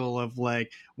juggle of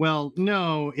like, well,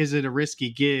 no, is it a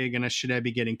risky gig, and should I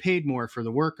be getting paid more for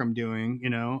the work I'm doing?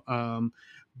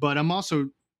 But I'm also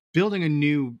building a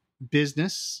new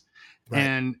business,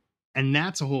 and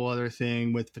that's a whole other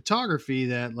thing with photography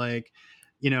that, like,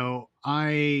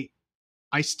 I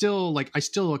still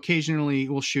occasionally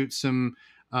will shoot some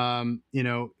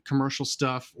commercial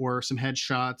stuff or some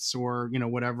headshots or,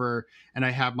 whatever. And I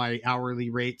have my hourly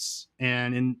rates.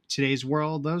 And in today's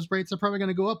world, those rates are probably going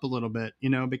to go up a little bit,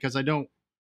 because I don't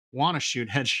want to shoot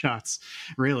headshots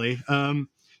really.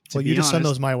 Well, you just send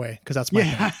those my way, because that's my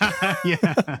thing.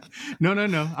 Yeah.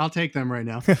 No. I'll take them right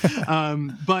now.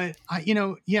 But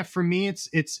for me,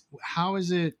 it's how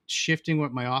is it shifting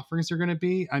what my offerings are going to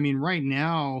be? I mean, right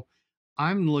now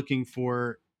I'm looking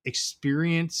for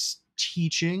experience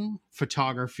teaching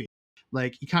photography.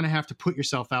 Like, you kind of have to put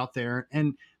yourself out there.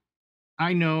 And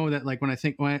I know that, like, when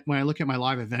I look at my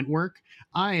live event work,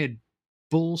 I had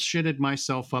bullshitted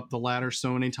myself up the ladder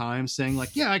so many times saying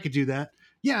like, yeah, I could do that.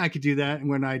 Yeah, I could do that. And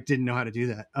when I didn't know how to do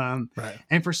that.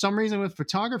 And for some reason with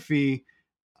photography,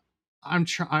 I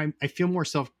feel more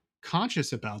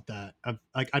self-conscious about that.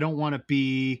 I don't want to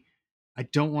be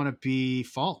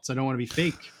false. I don't want to be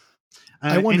fake.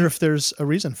 I wonder if there's a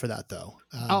reason for that though.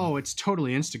 It's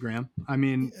totally Instagram. I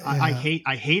mean, I hate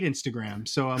Instagram.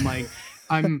 So I'm like,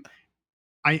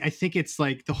 I think it's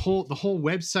like the whole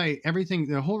website, everything,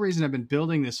 the whole reason I've been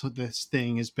building this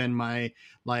thing has been my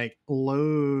like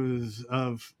loathe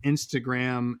of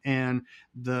Instagram and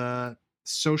the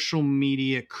social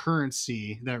media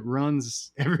currency that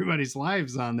runs everybody's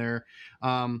lives on there.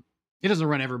 It doesn't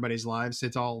run everybody's lives.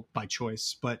 It's all by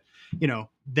choice, but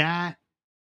that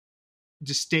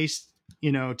distaste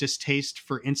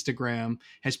for Instagram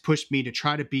has pushed me to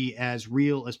try to be as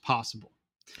real as possible.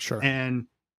 Sure. And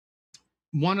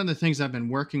one of the things I've been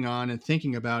working on and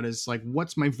thinking about is like,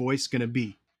 what's my voice going to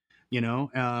be?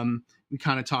 We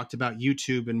kind of talked about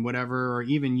YouTube and whatever, or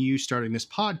even you starting this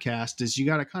podcast, is you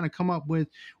got to kind of come up with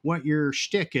what your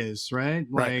shtick is, right?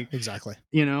 Right. Exactly.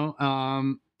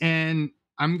 And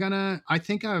I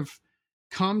think I've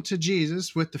come to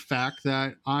Jesus with the fact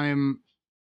that I'm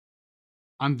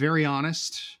very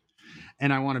honest,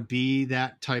 and I want to be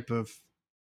that type of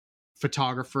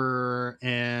photographer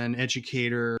and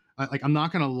educator. I'm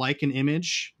not going to like an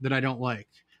image that I don't like.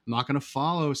 I'm not going to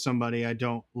follow somebody I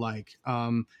don't like.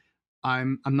 I'm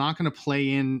not going to play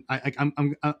in.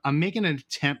 I'm making an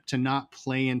attempt to not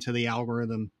play into the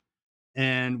algorithm,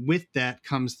 and with that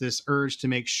comes this urge to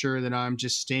make sure that I'm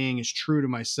just staying as true to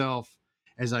myself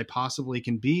as I possibly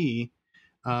can be.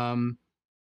 And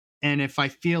if I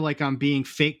feel like I'm being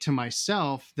fake to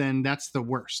myself, then that's the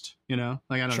worst. I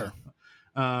don't know.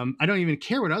 I don't even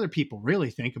care what other people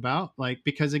really think about,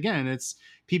 because again, it's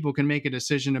people can make a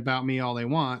decision about me all they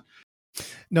want.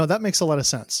 No, that makes a lot of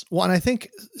sense. Well, and I think,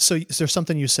 so there's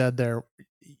something you said there,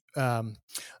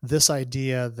 this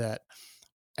idea that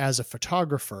as a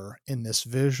photographer in this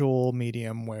visual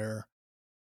medium where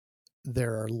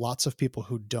there are lots of people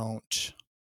who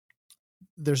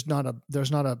there's not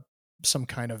some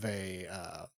kind of a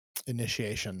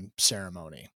initiation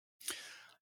ceremony.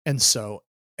 And so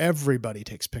everybody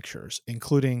takes pictures,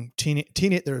 including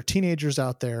there are teenagers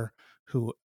out there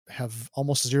who have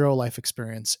almost zero life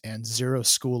experience and zero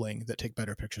schooling that take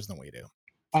better pictures than we do.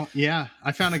 Oh yeah.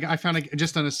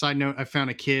 Just on a side note, I found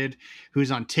a kid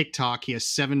who's on TikTok. He has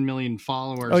 7 million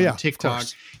followers on TikTok.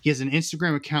 He has an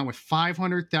Instagram account with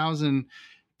 500,000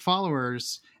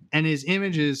 followers, and his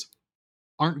images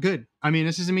aren't good. I mean,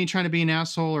 this isn't me trying to be an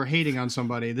asshole or hating on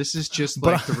somebody. This is just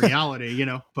the reality,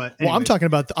 But well, I'm talking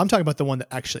about the one that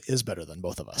actually is better than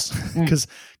both of us, because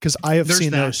I have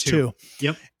seen those too.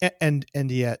 Yep.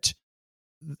 And yet,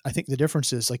 I think the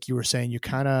difference is, like you were saying, you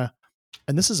kind of,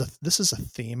 and this is a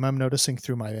theme I'm noticing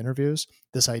through my interviews.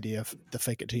 This idea of the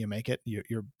fake it till you make it.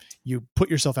 You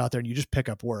put yourself out there and you just pick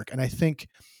up work. And I think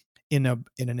in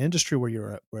an industry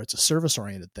where it's a service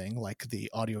oriented thing, like the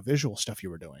audiovisual stuff you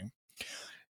were doing,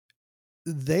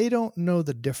 they don't know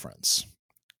the difference.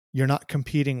 You're not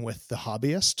competing with the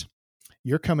hobbyist.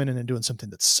 You're coming in and doing something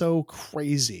that's so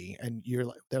crazy, and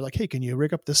they're like, hey, can you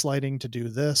rig up this lighting to do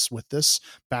this with this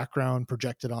background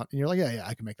projected on? And you're like, yeah,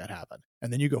 I can make that happen.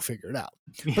 And then you go figure it out.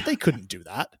 Yeah. But they couldn't do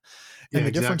that. And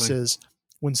the difference is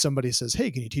when somebody says,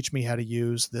 hey, can you teach me how to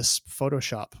use this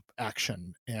Photoshop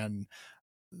action? And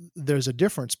there's a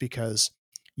difference, because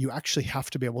you actually have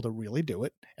to be able to really do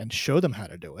it and show them how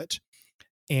to do it.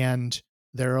 And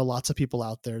there are lots of people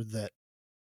out there that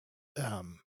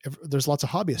there's lots of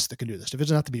hobbyists that can do this. It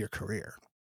doesn't have to be your career.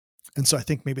 And so I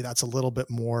think maybe that's a little bit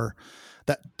more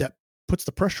that puts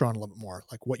the pressure on a little bit more.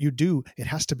 Like what you do, it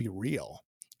has to be real,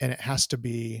 and it has to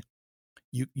be,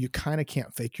 you kind of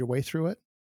can't fake your way through it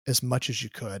as much as you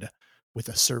could with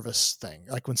a service thing.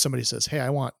 Like when somebody says, hey, I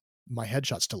want my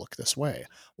headshots to look this way.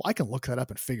 Well, I can look that up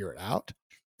and figure it out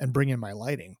and bring in my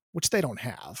lighting, which they don't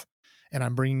have. And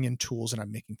I'm bringing in tools and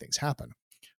I'm making things happen.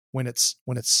 When it's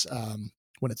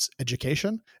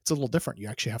education, it's a little different. You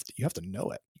actually have to know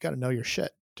it. You got to know your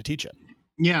shit to teach it.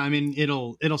 Yeah. I mean,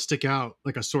 it'll stick out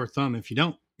like a sore thumb if you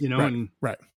don't,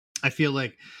 Right. I feel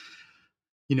like,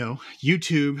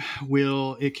 YouTube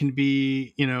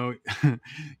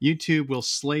YouTube will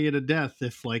slay you to death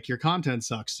if like your content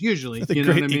sucks, usually. You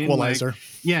know what I mean? Equalizer. Like,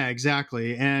 yeah,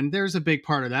 exactly. And there's a big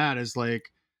part of that is like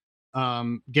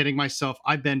getting myself,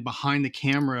 I've been behind the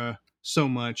camera so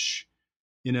much,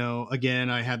 again,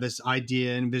 I have this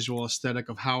idea and visual aesthetic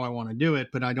of how I want to do it,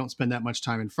 but I don't spend that much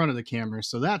time in front of the camera.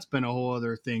 So that's been a whole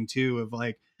other thing too, of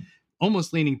like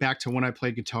almost leaning back to when I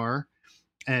played guitar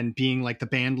and being like the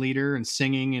band leader and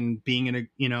singing and being in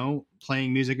a,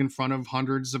 playing music in front of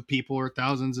hundreds of people or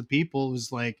thousands of people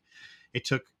was like, it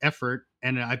took effort.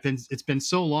 And it's been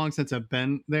so long since I've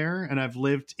been there, and I've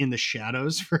lived in the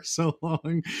shadows for so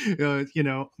long,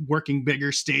 working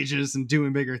bigger stages and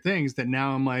doing bigger things, that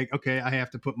now I'm like, okay, I have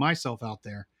to put myself out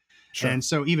there. Sure. And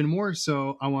so even more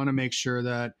so, I want to make sure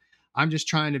that I'm just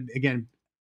trying to, again,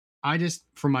 I just,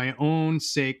 for my own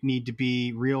sake, need to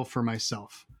be real for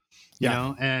myself,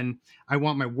 and I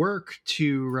want my work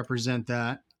to represent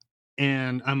that.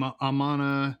 And I'm on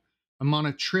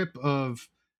a trip of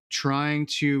trying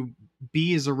to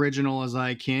be as original as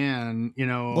I can, you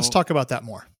know. Let's talk about that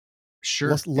more.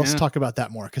 Sure. Let's talk about that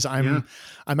more, because Yeah.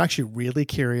 I'm actually really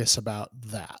curious about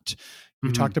that.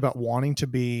 You talked about wanting to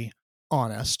be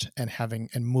honest and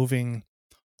moving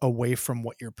away from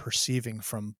what you're perceiving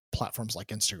from platforms like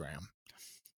Instagram,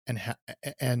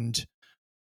 and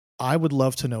I would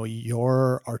love to know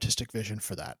your artistic vision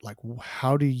for that. Like,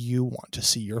 how do you want to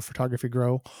see your photography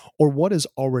grow, or what is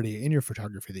already in your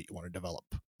photography that you want to develop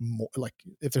more? Like,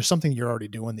 if there's something you're already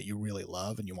doing that you really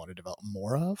love and you want to develop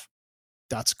more of,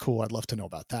 that's cool. I'd love to know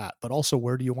about that. But also,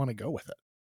 where do you want to go with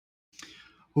it?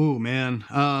 Oh man.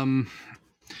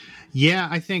 Yeah,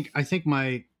 I think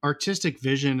my artistic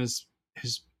vision has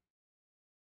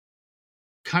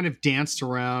kind of danced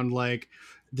around like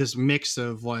this mix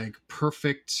of like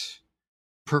perfectness,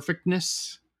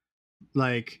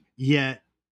 like yet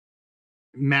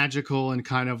magical and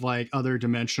kind of like other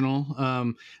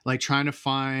dimensional. Like trying to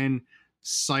find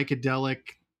psychedelic,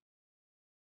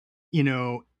 you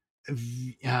know,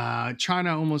 trying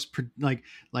to almost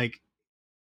like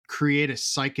create a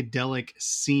psychedelic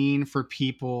scene for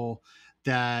people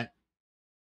that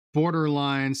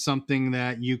borderline something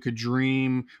that you could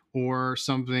dream or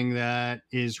something that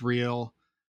is real.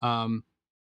 And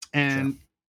Sure.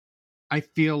 I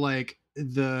feel like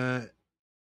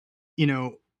you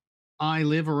know, I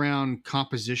live around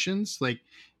compositions. Like,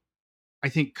 I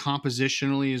think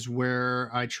compositionally is where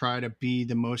I try to be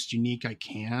the most unique I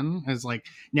can, as like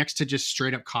next to just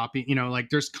straight up copy, you know,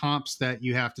 like there's comps that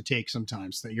you have to take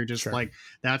sometimes that you're just Sure. like,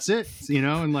 that's it, you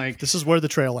know, and like, This is where the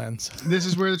trail ends. this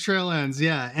is where the trail ends.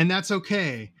 Yeah. And that's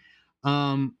okay.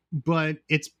 But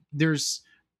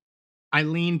I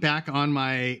lean back on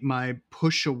my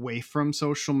push away from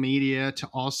social media to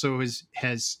also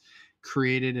has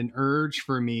created an urge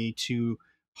for me to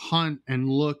hunt and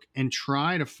look and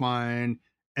try to find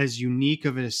as unique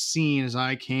of a scene as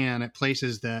I can at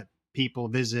places that people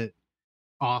visit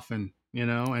often, you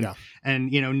know. Yeah.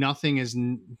 And you know, nothing has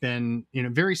been, you know,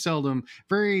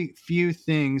 very few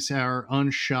things are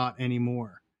unshot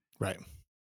anymore. Right.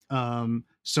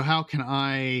 So how can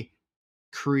I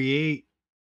create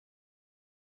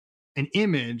an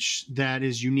image that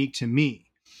is unique to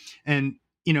me? And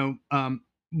you know,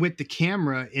 with the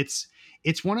camera, it's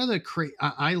one of the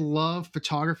I love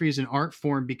photography as an art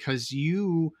form because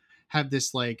you have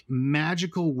this like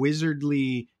magical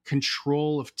wizardly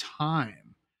control of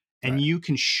time, and Right. you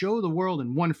can show the world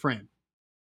in one frame.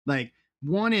 Like,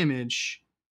 one image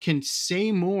can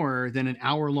say more than an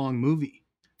hour long movie,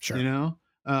 you Sure. know.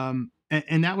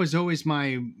 And that was always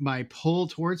my pull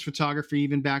towards photography,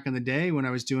 even back in the day when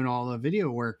I was doing all the video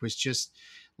work, was just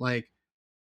like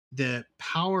the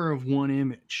power of one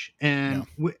image. Yeah.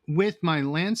 And with my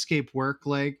landscape work,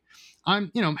 like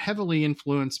I'm, you know, I'm heavily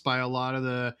influenced by a lot of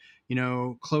the, you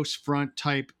know, close front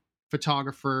type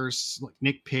photographers like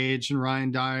Nick Page and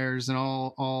Ryan Dyers and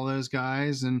all those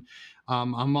guys. And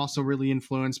I'm also really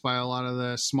influenced by a lot of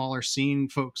the smaller scene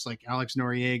folks like Alex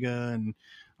Noriega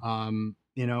and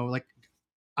you know, like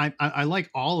I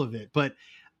like all of it. But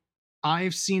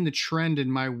I've seen the trend in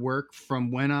my work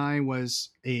from when I was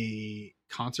a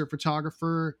concert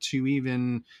photographer to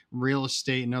even real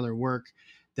estate and other work,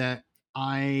 that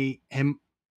I am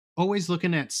always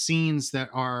looking at scenes that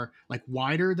are like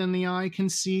wider than the eye can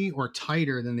see or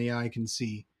tighter than the eye can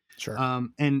see. Sure.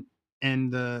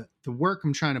 And the work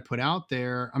I'm trying to put out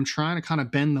there, I'm trying to kind of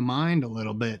bend the mind a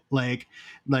little bit, like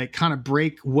kind of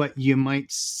break what you might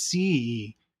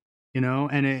see, you know.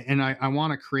 And I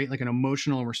want to create like an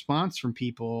emotional response from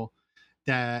people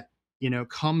that, you know,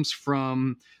 comes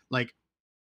from like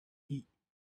y-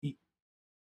 y-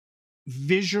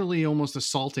 visually almost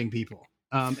assaulting people.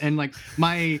 And like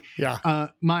Yeah.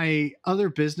 my other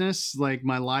business, like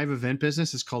my live event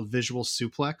business, is called Visual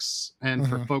Suplex. And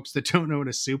for Mm-hmm. folks that don't know what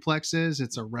a suplex is,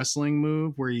 it's a wrestling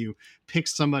move where you pick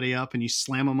somebody up and you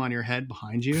slam them on your head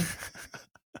behind you.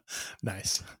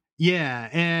 Nice. Yeah,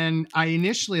 and I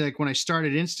initially, like when I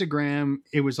started Instagram,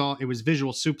 it was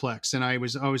Visual Suplex, and I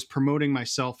was promoting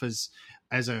myself as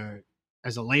a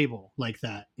as a label like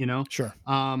that, you know. Sure.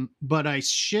 But I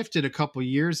shifted a couple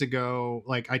years ago.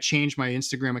 Like, I changed my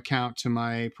Instagram account to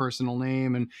my personal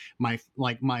name, and my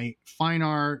fine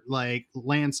art, like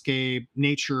landscape,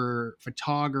 nature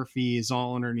photography, is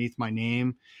all underneath my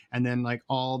name, and then like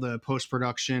all the post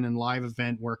production and live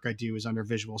event work I do is under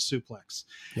Visual Suplex.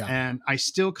 Yeah. And I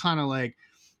still kind of like,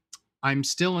 I'm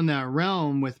still in that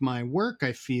realm with my work,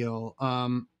 I feel.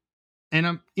 And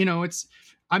I'm, you know,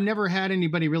 I've never had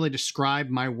anybody really describe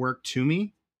my work to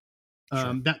me.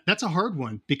 Sure. That's a hard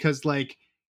one, because like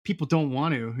people don't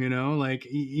want to, like,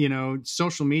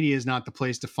 social media is not the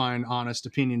place to find honest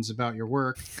opinions about your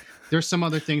work. There's some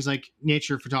other things like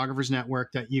Nature Photographers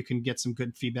Network that you can get some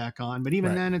good feedback on. But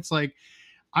even then, it's like,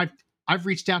 I've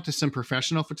reached out to some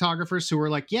professional photographers who were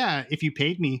like, yeah, if you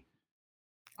paid me,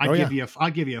 I'll give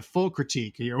you a full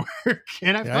critique of your work.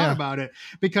 And I've thought about it,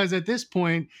 because at this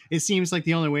point, it seems like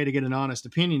the only way to get an honest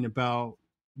opinion about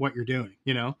what you're doing,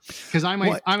 because I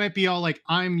might be all like,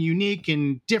 I'm unique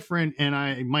and different, and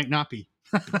I might not be.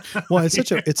 Well,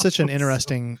 it's an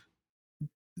interesting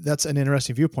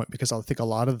viewpoint, because I think a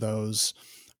lot of those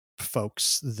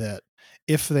folks that,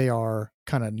 if they are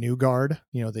kind of new guard,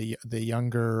 the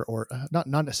younger, or not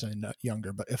necessarily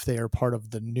younger, but if they are part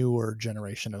of the newer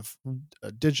generation of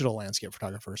digital landscape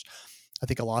photographers, I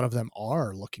think a lot of them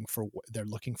are looking for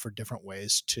different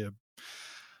ways to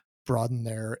broaden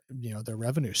their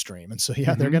revenue stream. And so,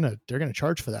 they're going to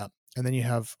charge for that. And then you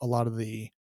have a lot of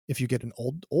if you get an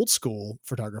old school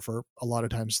photographer, a lot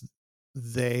of times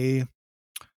they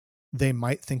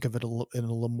might think of it in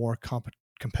a little more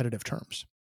competitive terms.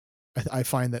 I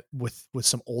find that with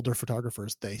some older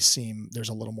photographers, there's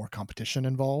a little more competition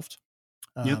involved.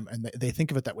 And they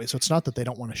think of it that way. So it's not that they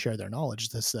don't want to share their knowledge.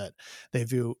 It's that they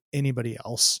view anybody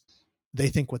else, they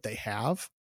think what they have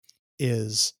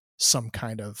is some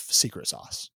kind of secret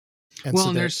sauce. And go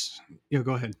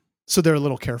ahead. So they're a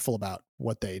little careful about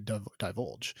what they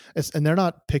divulge. And they're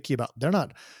not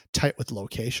tight with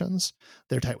locations.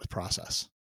 They're tight with process.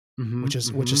 Which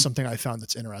is something I found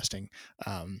that's interesting.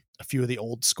 A few of the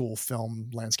old school film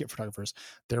landscape photographers,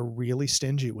 they're really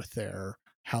stingy with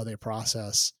how they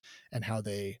process and how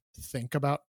they think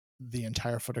about the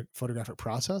entire photographic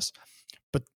process.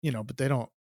 But they don't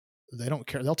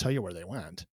care. They'll tell you where they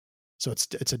went. So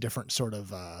it's a different sort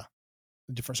of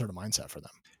mindset for them.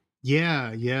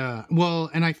 Yeah, yeah. Well,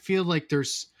 and I feel like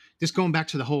there's just going back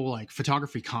to the whole like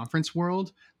photography conference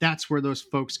world. That's where those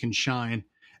folks can shine.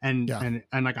 And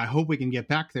like, I hope we can get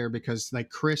back there, because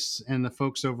like Chris and the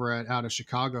folks over out of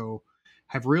Chicago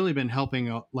have really been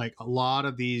helping like a lot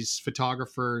of these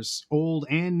photographers, old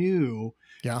and new,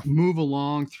 move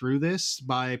along through this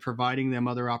by providing them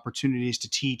other opportunities to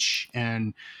teach.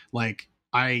 And like,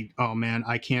 I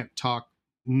can't talk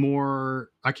any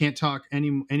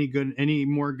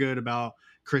more good about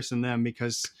Chris and them,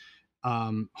 because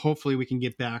hopefully we can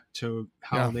get back to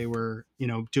how they were,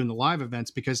 doing the live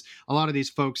events, because a lot of these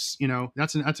folks,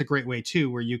 that's a great way too,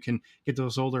 where you can get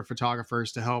those older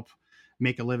photographers to help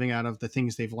make a living out of the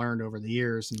things they've learned over the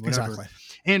years and whatever,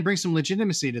 and bring some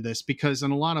legitimacy to this, because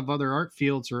in a lot of other art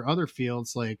fields or other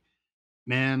fields, like,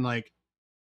 man, like,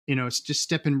 it's just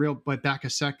stepping real, but back a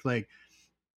sec, like,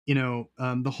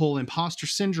 the whole imposter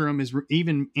syndrome is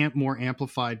even more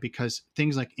amplified, because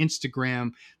things like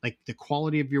Instagram, like the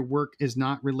quality of your work is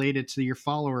not related to your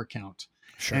follower count.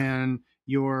 Sure. And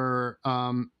your,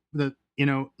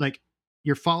 like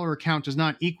your follower count does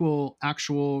not equal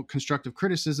actual constructive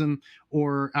criticism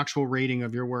or actual rating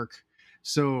of your work.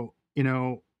 So,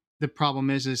 the problem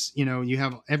is, you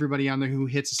have everybody on there who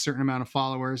hits a certain amount of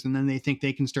followers, and then they think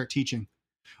they can start teaching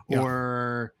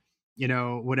or,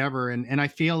 whatever. And I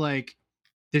feel like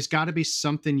there's got to be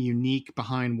something unique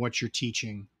behind what you're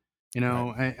teaching,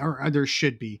 or there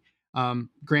should be.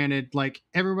 Granted, like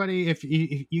everybody, if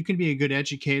you can be a good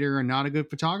educator and not a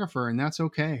good photographer, and that's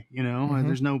okay.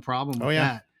 There's no problem with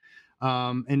that.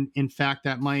 And in fact,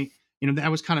 that might,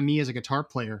 that was kind of me as a guitar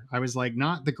player. I was like,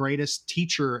 not the greatest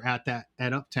teacher at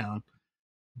Uptown,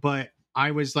 but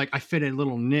I was like, I fit a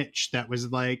little niche that was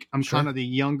like, I'm kind of the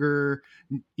younger,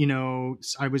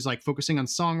 I was like focusing on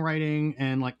songwriting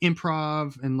and like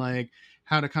improv and like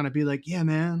how to kind of be like, yeah,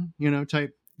 man,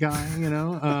 type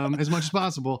guy, as much as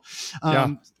possible.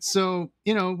 So,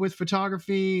 with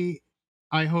photography,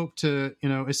 I hope to,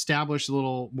 establish a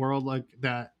little world like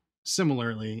that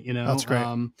similarly, That's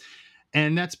great.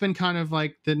 And that's been kind of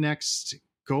like the next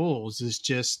goals, is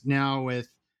just now with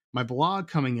my blog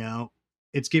coming out,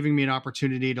 it's giving me an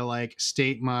opportunity to like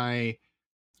create my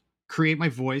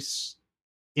voice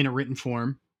in a written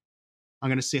form. I'm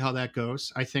going to see how that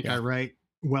goes. I think I write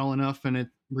well enough and it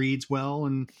reads well.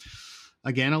 And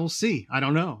again, I'll see. I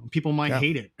don't know. People might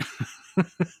hate it.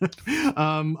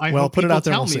 I hope put it out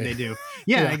there. Tell me they do.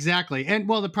 Yeah, exactly. And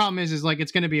well, the problem is like,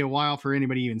 it's going to be a while for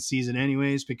anybody even sees it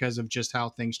anyways, because of just how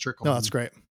things trickle. No, that's great.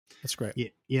 That's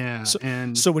great. Yeah.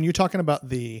 So when you're talking about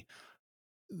the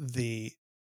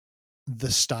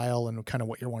style and kind of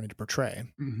what you're wanting to portray,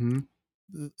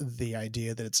 the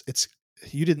idea that it's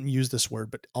you didn't use this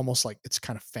word, but almost like it's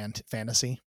kind of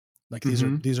fantasy. Like these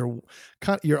are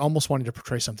kind of, you're almost wanting to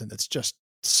portray something that's just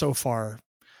so far.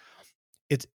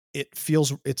 it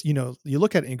feels, it's, you know, you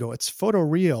look at it and you go, it's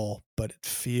photoreal, but it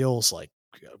feels like,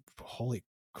 holy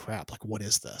crap, like what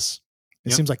is this? It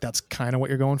Yep. seems like that's kind of what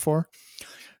you're going for.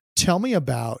 Tell me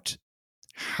about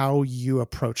how you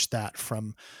approach that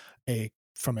from a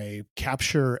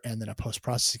capture and then a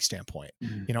post-processing standpoint.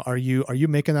 You know, are you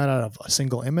making that out of a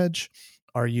single image?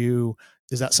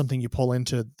 Is that something you pull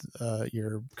into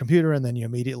your computer and then you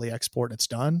immediately export and it's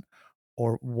done?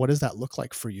 Or what does that look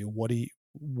like for you? What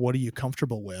are you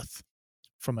comfortable with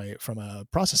from a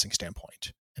processing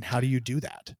standpoint? And how do you do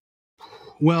that?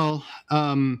 Well,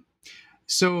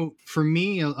 so for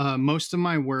me, most of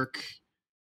my work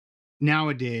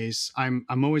nowadays, I'm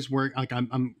always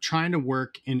I'm trying to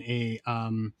work in a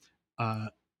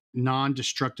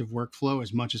non-destructive workflow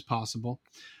as much as possible.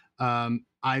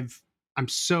 I've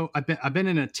been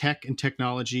in a tech and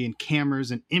technology and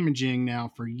cameras and imaging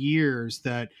now for years,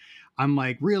 that I'm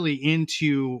like really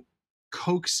into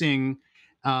coaxing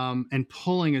and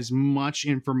pulling as much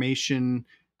information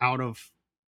out of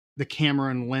the camera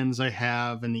and lens I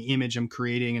have and the image I'm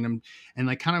creating. And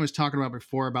like kind of was talking about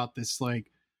before about this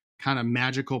like kind of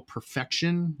magical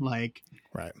perfection. Like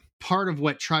Right. part of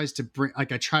what tries to bring,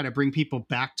 like I try to bring people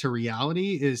back to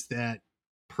reality, is that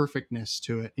perfectness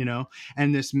to it, you know,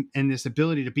 and this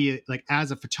ability to be like,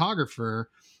 as a photographer,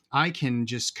 I can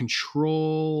just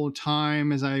control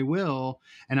time as I will,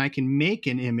 and I can make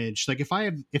an image. Like if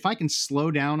I can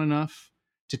slow down enough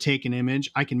to take an image,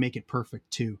 I can make it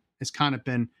perfect too. It's kind of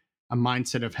been a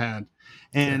mindset I've had.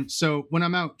 And so when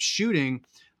I'm out shooting,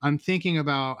 I'm thinking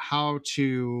about how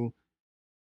to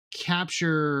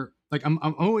capture, like I'm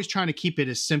always trying to keep it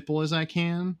as simple as I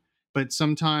can, but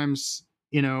sometimes,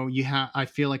 you know, I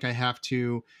feel like I have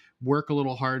to work a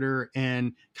little harder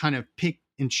and kind of pick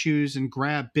and choose and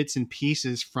grab bits and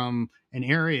pieces from an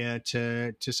area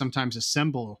to sometimes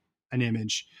assemble an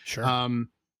image. Sure.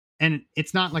 And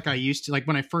it's not like I used to, like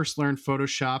when I first learned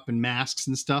Photoshop and masks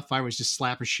and stuff, I was just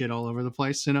slapping shit all over the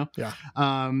place, you know? Yeah.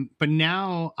 But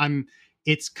now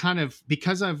it's kind of,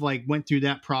 because I've like went through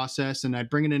that process and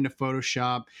I'd bring it into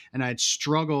Photoshop and I'd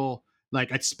struggle,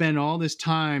 like I'd spend all this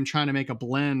time trying to make a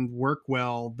blend work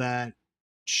well that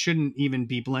shouldn't even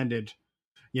be blended.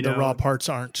 You know, the raw parts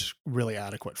aren't really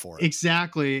adequate for it.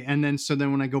 Exactly. And then, so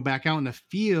then when I go back out in the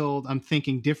field, I'm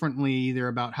thinking differently, either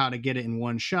about how to get it in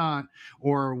one shot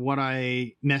or what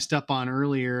I messed up on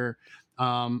earlier,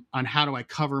 on how do I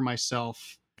cover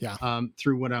myself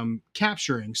through what I'm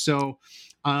capturing. So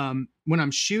when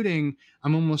I'm shooting,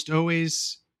 I'm almost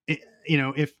always, you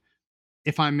know,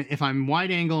 if I'm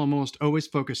wide angle, I'm almost always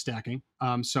focus stacking.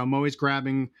 So I'm always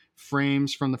grabbing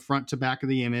frames from the front to back of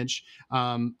the image.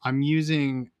 I'm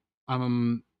using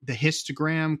the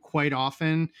histogram quite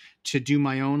often to do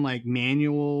my own like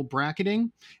manual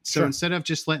bracketing. So instead of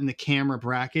just letting the camera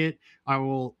bracket, I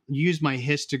will use my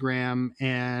histogram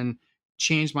and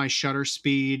change my shutter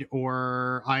speed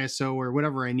or ISO or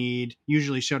whatever I need,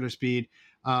 usually shutter speed,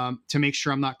 to make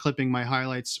sure I'm not clipping my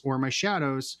highlights or my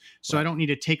shadows. So I don't need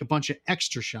to take a bunch of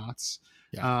extra shots.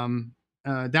 Yeah.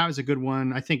 That was a good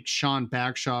one. I think Sean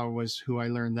Bagshaw was who I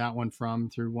learned that one from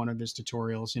through one of his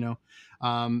tutorials, you know?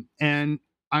 And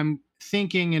I'm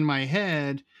thinking in my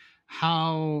head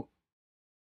how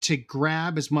to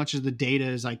grab as much of the data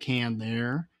as I can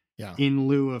there in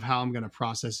lieu of how I'm going to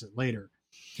process it later.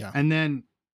 Yeah. And then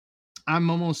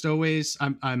I'm almost always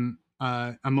round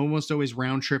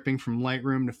tripping from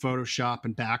Lightroom to Photoshop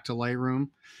and back to Lightroom.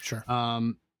 Sure.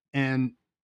 And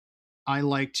I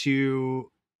like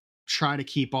to try to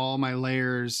keep all my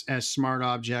layers as smart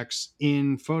objects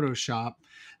in Photoshop,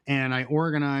 and I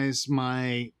organize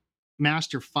my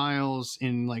master files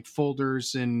in like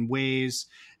folders and ways,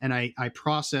 and I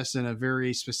process in a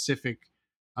very specific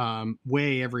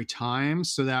way every time,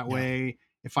 so that way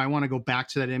if I want to go back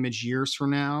to that image years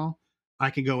from now, I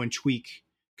can go and tweak,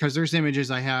 because there's images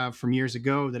I have from years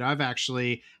ago that I've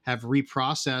actually have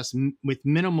reprocessed with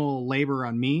minimal labor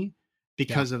on me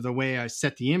because of the way I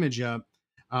set the image up,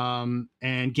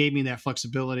 and gave me that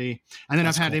flexibility. And then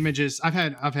I've had images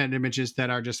that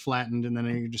are just flattened and then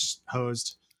you're just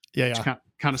hosed. Which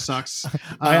kind of sucks.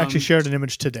 I actually shared an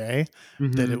image today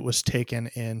that it was taken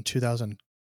in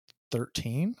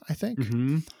 2013, I think,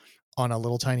 on a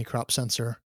little tiny crop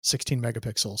sensor, 16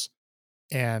 megapixels.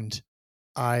 And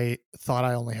I thought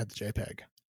I only had the JPEG,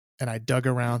 and I dug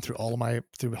around through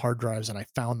through hard drives, and I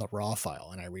found the raw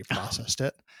file and I reprocessed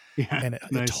it. And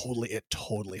it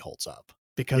totally holds up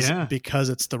because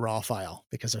it's the raw file,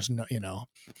 because there's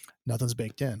nothing's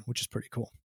baked in, which is pretty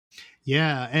cool.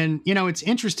 Yeah. And it's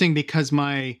interesting because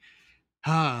when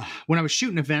I was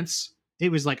shooting events, it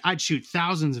was like I'd shoot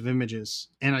thousands of images,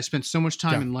 and I spent so much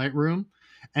time in Lightroom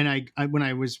and when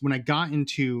I got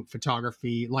into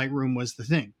photography, Lightroom was the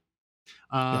thing.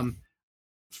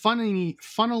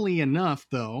 Funnily enough,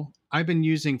 though, I've been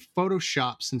using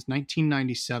Photoshop since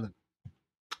 1997.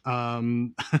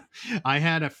 I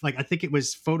had I think it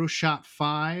was Photoshop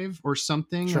 5 or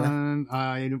something.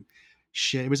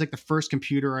 Sure. It was like the first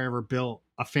computer I ever built.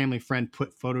 A family friend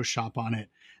put Photoshop on it,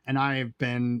 and I have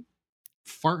been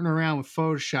farting around with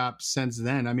Photoshop since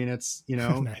then. I mean, it's,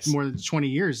 Nice. more than 20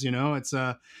 years, it's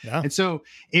Yeah. and so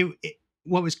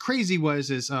what was crazy was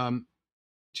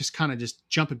just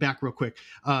jumping back real quick.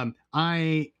 When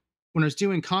I was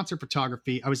doing concert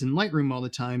photography, I was in Lightroom all the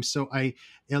time. So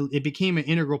it became an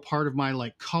integral part of my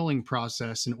like culling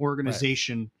process and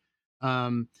organization.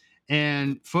 Right.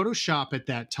 And Photoshop at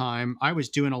that time, I was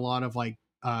doing a lot of like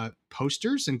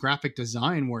posters and graphic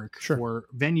design work for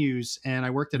venues. And I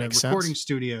worked at a recording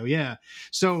studio. Yeah.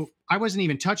 So I wasn't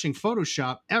even touching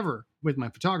Photoshop ever with my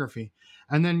photography.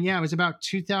 And then, it was about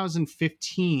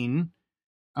 2015,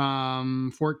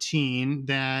 14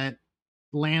 that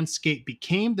landscape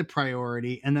became the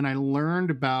priority. And then I learned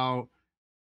about,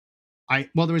 there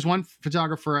was one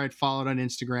photographer I'd followed on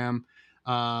Instagram.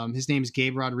 His name is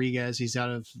Gabe Rodriguez. He's out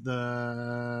of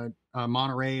the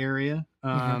Monterey area.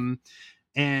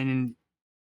 And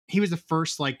he was the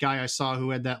first like guy I saw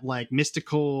who had that like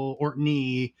mystical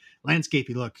Orkney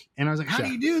landscapey look. And I was like, how do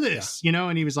you do this?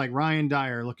 And he was like, Ryan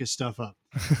Dyer, look his stuff up.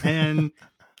 And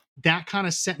that kind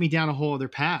of set me down a whole other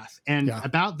path. And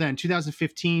about then,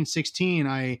 2015, 16,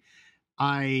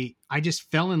 I just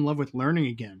fell in love with learning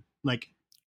again. Like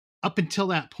up until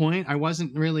that point, I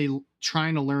wasn't really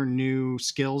trying to learn new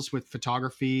skills with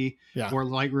photography or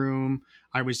Lightroom.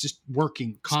 I was just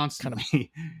working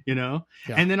constantly, and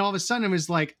then all of a sudden it was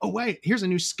like, oh wait, here's a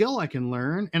new skill I can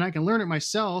learn, and I can learn it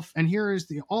myself. And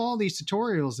here's all these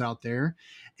tutorials out there.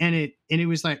 And it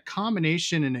was like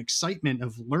combination and excitement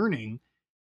of learning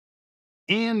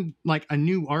and like a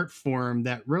new art form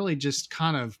that really just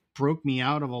kind of broke me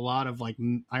out of a lot of like,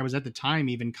 I was at the time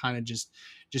even kind of just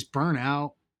burn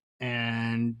out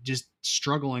and just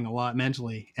struggling a lot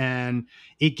mentally. And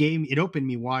it opened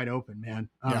me wide open, man.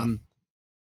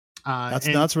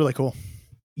 That's really cool.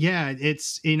 Yeah. There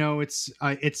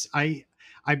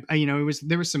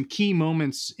was some key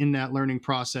moments in that learning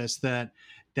process that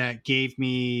gave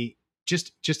me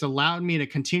just allowed me to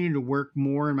continue to work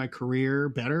more in my career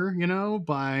better,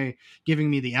 by giving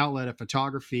me the outlet of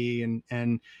photography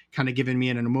and kind of giving me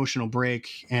an emotional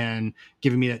break and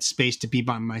giving me that space to be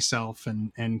by myself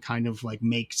and kind of like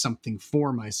make something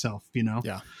for myself,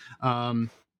 Yeah.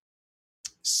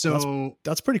 So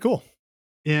that's pretty cool.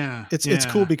 Yeah. It's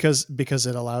cool because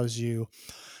it allows you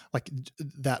like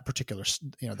that particular,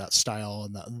 that style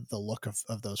and the look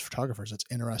of those photographers. It's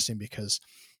interesting because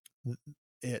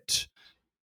it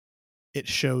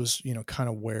shows, kind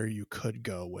of where you could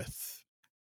go with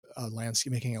a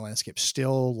landscape, making a landscape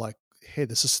still like, hey,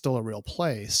 this is still a real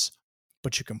place,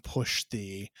 but you can push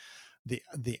the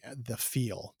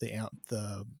feel,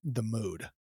 the mood.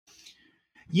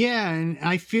 Yeah. And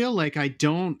I feel like I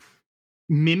don't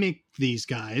mimic these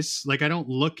guys. Like I don't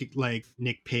look like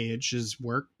Nick Page's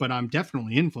work, but I'm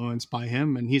definitely influenced by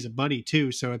him, and he's a buddy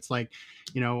too. So it's like,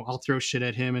 I'll throw shit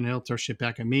at him and he'll throw shit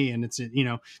back at me, and it's,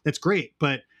 that's great.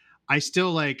 But I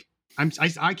still like, I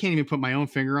can't even put my own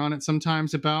finger on it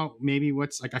sometimes about maybe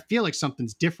what's like, I feel like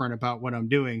something's different about what I'm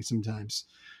doing sometimes.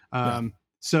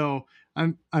 So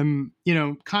I'm,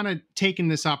 kind of taking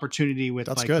this opportunity with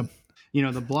that's like, good.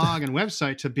 The blog and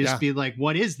website to just be like,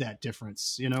 what is that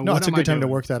difference? No, it's a good time to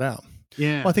work that out.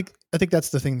 Yeah. Well, I think that's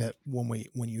the thing that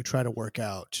when you try to work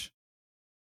out,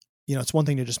 it's one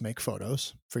thing to just make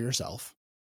photos for yourself.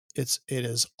 It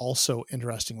is also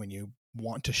interesting when you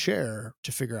want to share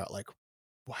to figure out like,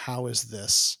 how is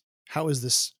this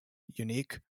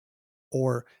unique?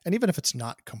 And even if it's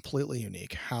not completely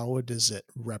unique, how does it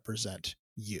represent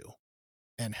you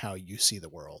and how you see the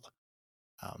world?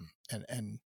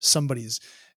 And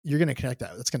you're going to connect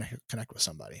that's going to connect with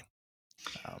somebody.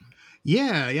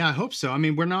 Yeah, I hope so. I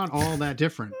mean, we're not all that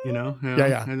different,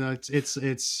 Yeah. And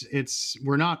it's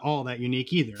we're not all that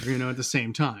unique either, at the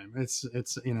same time. It's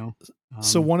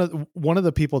So one of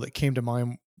the people that came to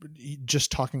mind,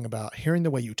 just talking about hearing the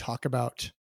way you talk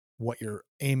about what you're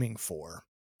aiming for.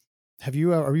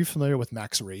 Are you familiar with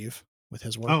Max Reeve with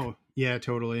his work? Oh, yeah,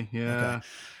 totally. Yeah. Okay.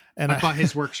 And I bought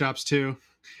his workshops too,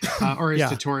 or his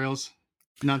tutorials.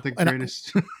 Not the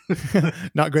greatest.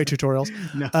 Not great tutorials.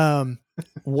 No.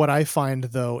 What I find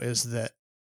though is that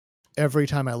every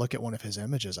time I look at one of his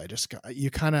images,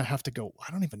 you kind of have to go,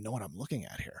 I don't even know what I'm looking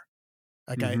at here.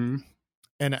 Like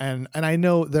and I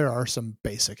know there are some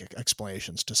basic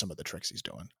explanations to some of the tricks he's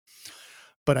doing,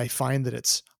 but I find that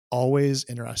it's always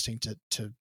interesting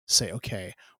to say,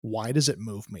 okay, why does it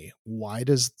move me? Why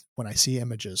does, when I see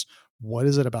images, what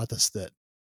is it about this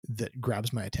that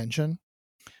grabs my attention?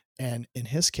 And in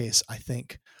his case, I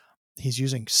think he's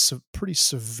using pretty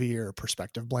severe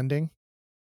perspective blending,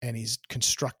 and he's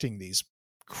constructing these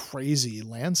crazy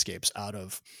landscapes out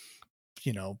of,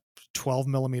 12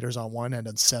 millimeters on one end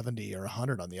and 70 or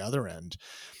 100 on the other end.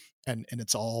 And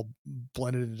it's all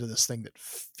blended into this thing that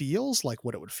feels like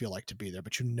what it would feel like to be there,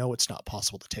 but it's not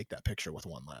possible to take that picture with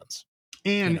one lens.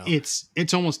 And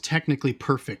it's almost technically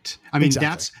perfect. I mean,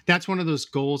 exactly. that's one of those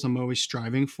goals I'm always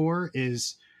striving for,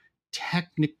 is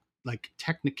technical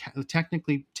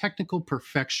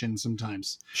perfection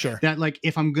sometimes. Sure. That, like,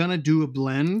 if I'm gonna do a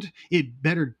blend, it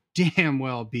better damn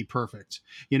well be perfect,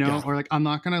 Yeah. or like, I'm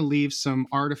not gonna leave some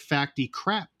artifacty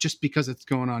crap just because it's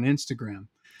going on Instagram.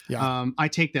 Yeah. I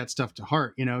take that stuff to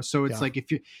heart, so it's like, if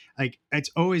you like, it's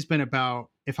always been about,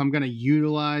 if I'm going to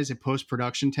utilize a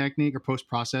post-production technique or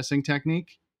post-processing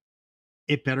technique,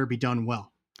 it better be done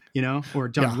well, or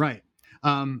done right.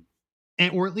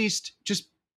 Or at least just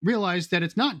realize that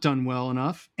it's not done well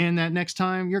enough, and that next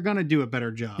time you're going to do a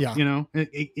better job. Yeah.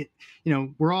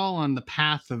 We're all on the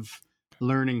path of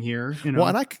learning here, Well,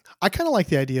 and I kind of like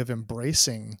the idea of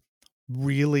embracing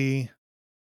really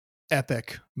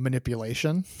epic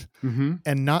manipulation,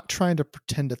 and not trying to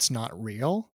pretend it's not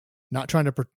real, not trying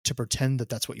to pretend that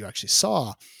that's what you actually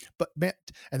saw. But man,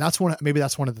 and maybe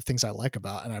that's one of the things I like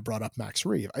about, and I brought up Max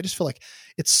Reeve. I just feel like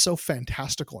it's so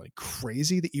fantastical and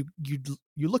crazy that you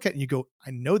look at it and you go,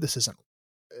 I know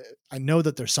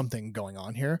that there's something going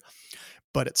on here,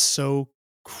 but it's so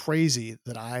crazy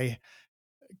that I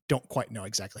don't quite know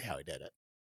exactly how he did it.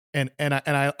 And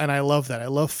I love that. I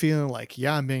love feeling like,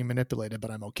 yeah, I'm being manipulated,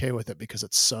 but I'm okay with it because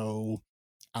it's so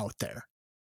out there.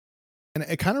 And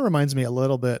it kind of reminds me a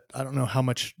little bit, I don't know how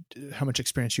much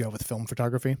experience you have with film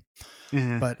photography,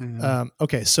 but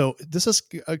okay. So this is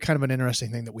kind of an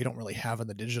interesting thing that we don't really have in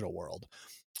the digital world,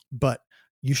 but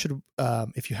you should,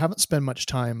 if you haven't spent much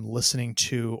time listening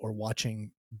to or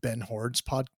watching Ben Horn's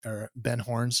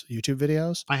YouTube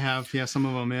videos. I have, yeah, some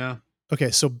of them. Yeah. Okay,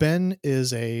 so Ben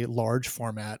is a large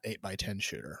format 8x10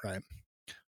 shooter, right?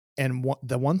 And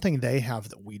the one thing they have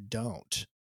that we don't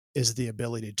is the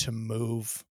ability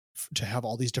to have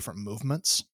all these different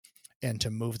movements, and to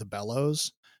move the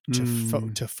bellows, to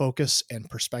focus and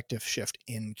perspective shift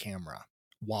in camera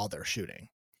while they're shooting.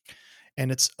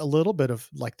 And it's a little bit of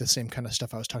like the same kind of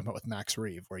stuff I was talking about with Max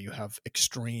Reeve, where you have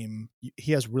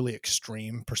he has really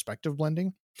extreme perspective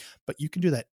blending, but you can do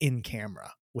that in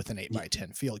camera with an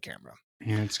 8x10 field camera.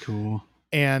 Yeah, it's cool.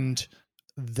 And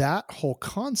that whole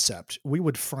concept, we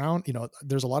would frown,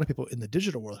 there's a lot of people in the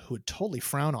digital world who would totally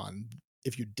frown on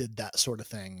if you did that sort of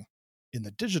thing in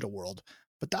the digital world,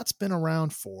 but that's been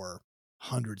around for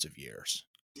hundreds of years.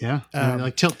 Yeah.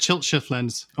 Like tilt shift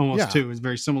lens almost too is a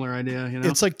very similar idea.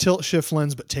 It's like tilt shift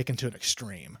lens, but taken to an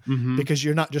extreme, because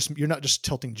you're not just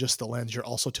tilting just the lens, you're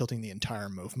also tilting the entire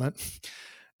movement.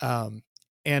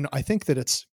 And I think that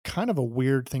it's kind of a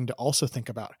weird thing to also think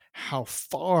about how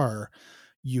far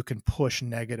you can push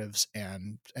negatives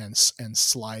and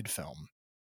slide film.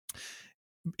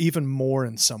 Even more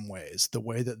in some ways, the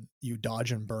way that you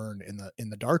dodge and burn in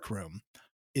the darkroom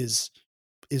is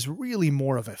really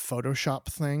more of a Photoshop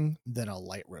thing than a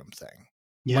Lightroom thing.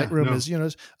 Yeah, Lightroom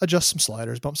is, adjust some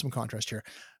sliders, bump some contrast here.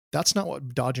 That's not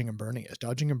what dodging and burning is.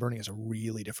 Dodging and burning is a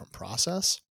really different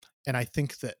process. And I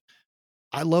think that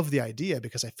I love the idea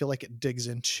because I feel like it digs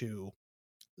into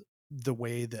the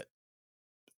way that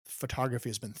photography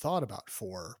has been thought about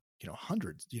for,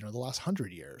 hundreds, the last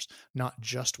 100 years, not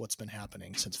just what's been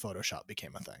happening since Photoshop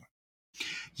became a thing.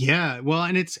 Yeah. Well,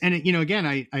 again,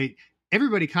 I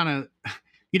everybody kind of,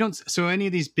 so any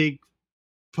of these big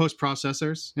post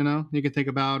processors, you can think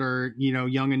about, or,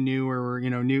 young and new, or,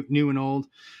 new and old,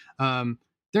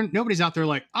 nobody's out there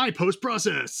like, I post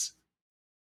process.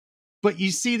 But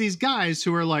you see these guys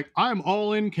who are like, I'm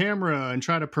all in camera, and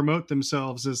try to promote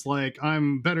themselves as like,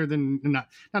 I'm better than, not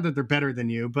that they're better than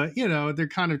you, but they're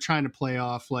kind of trying to play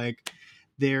off like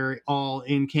they're all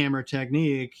in camera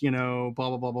technique, blah,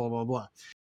 blah, blah, blah, blah, blah.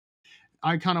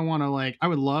 I kind of want to I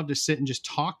would love to sit and just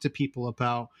talk to people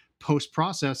about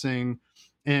post-processing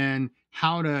and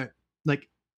how to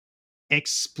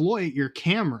exploit your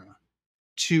camera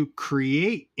to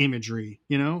create imagery,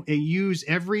 and use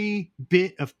every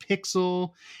bit of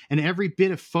pixel and every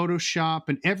bit of Photoshop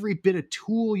and every bit of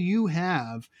tool you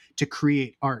have to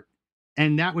create art.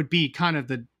 And that would be kind of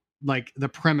the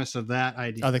premise of that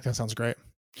idea. I think that sounds great.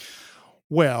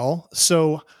 Well,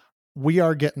 so we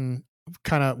are getting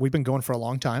we've been going for a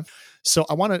long time. So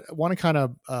I want to kind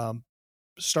of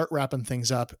start wrapping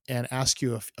things up and ask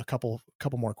you a couple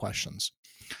more questions.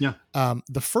 Yeah.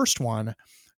 The first one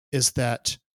is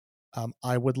that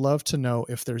I would love to know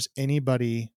if there's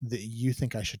anybody that you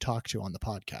think I should talk to on the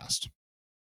podcast.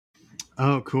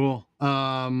 Oh, cool.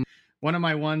 One of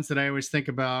my ones that I always think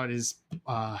about is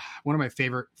one of my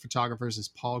favorite photographers is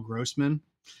Paul Grossman.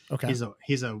 Okay.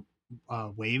 He's a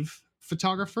wave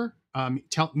photographer.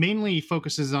 Mainly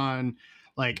focuses on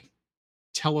like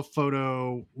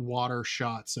telephoto water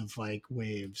shots of like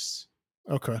waves.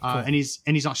 Okay. Cool. And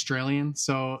he's Australian,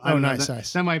 so I don't know,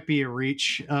 that might be a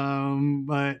reach.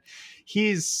 But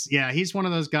he's one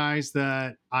of those guys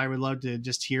that I would love to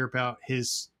just hear about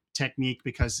his technique,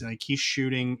 because like he's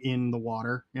shooting in the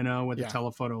water, with a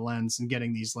telephoto lens and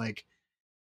getting these like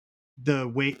the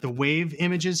wave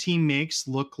images he makes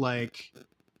look like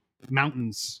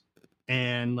mountains,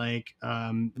 and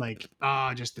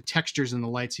just the textures and the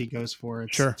lights he goes for.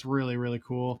 It's really, really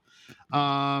cool.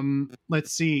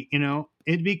 Let's see,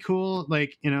 it'd be cool.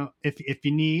 Like, if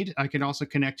you need, I could also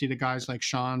connect you to guys like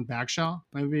Sean Bagshaw.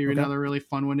 That would be another really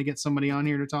fun one to get somebody on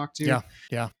here to talk to.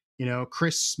 Yeah.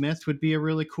 Chris Smith would be a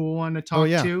really cool one to talk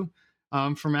to.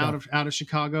 From out of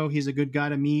Chicago. He's a good guy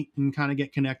to meet and kind of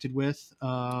get connected with.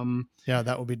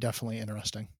 That would be definitely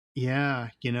interesting. Yeah.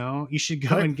 You should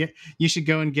go and get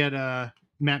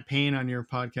Matt Payne on your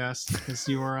podcast, because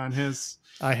you were on his.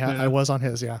 I was on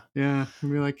his. Yeah. Yeah.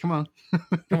 And be like, come on,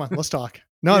 let's talk.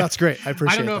 No, that's great. I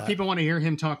appreciate it. I don't know if people want to hear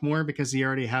him talk more because he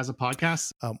already has a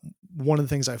podcast. One of the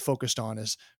things I focused on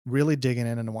is really digging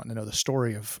in and wanting to know the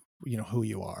story of, who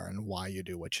you are and why you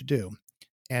do what you do.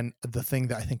 And the thing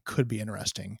that I think could be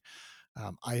interesting,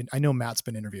 I know Matt's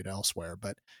been interviewed elsewhere,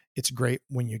 but it's great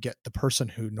when you get the person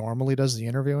who normally does the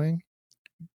interviewing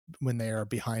when they are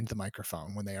behind the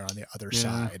microphone, when they are on the other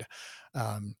side.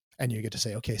 And you get to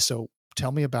say, okay, so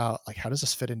tell me about, like, how does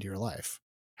this fit into your life?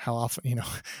 How often,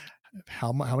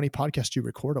 how many podcasts do you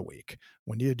record a week?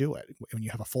 When do you do it? When you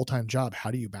have a full-time job,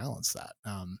 how do you balance that?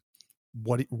 How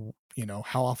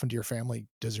often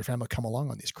does your family come along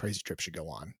on these crazy trips you go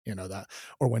on,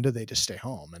 or when do they just stay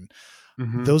home? And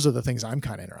those are the things I'm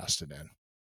kind of interested in.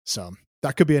 So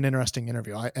that could be an interesting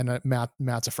interview.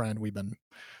 Matt's a friend. We've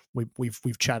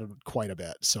chatted quite a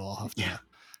bit, so I'll have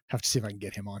to see if I can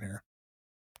get him on here.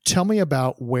 Tell me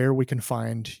about where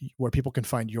people can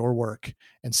find your work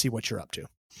and see what you're up to.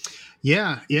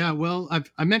 Yeah. Well,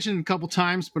 I mentioned it a couple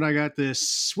times, but I got this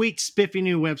sweet, spiffy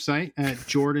new website at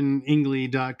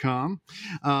jordaningley.com.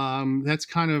 That's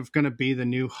kind of going to be the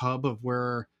new hub of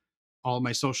where all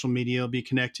my social media will be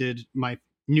connected. My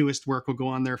newest work will go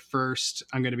on there first.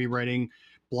 I'm going to be writing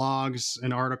blogs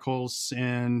and articles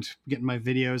and getting my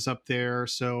videos up there.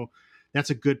 So that's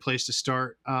a good place to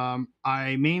start. I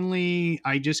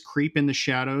just creep in the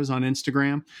shadows on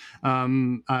Instagram.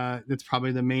 That's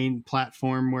probably the main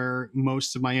platform where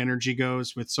most of my energy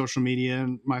goes with social media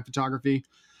and my photography.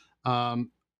 On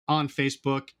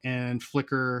Facebook and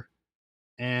Flickr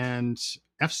and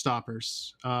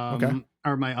F-Stoppers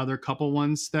are my other couple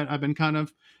ones that I've been kind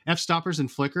of F-Stoppers and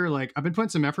Flickr. Like, I've been putting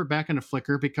some effort back into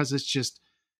Flickr because it's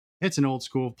an old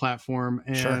school platform,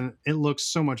 and it looks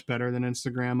so much better than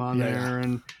Instagram on there.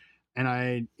 And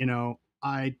I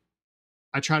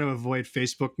try to avoid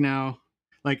Facebook now,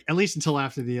 like at least until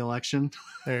after the election.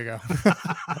 There you go.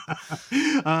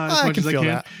 As much as I can.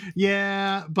 That.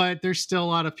 Yeah. But there's still a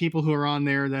lot of people who are on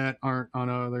there that aren't on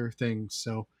other things.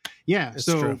 So yeah. It's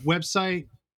so true. Website,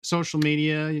 social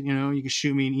media, you can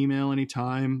shoot me an email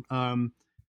anytime. And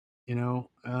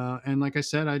like I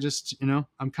said, I just,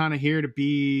 I'm kind of here to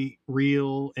be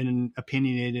real and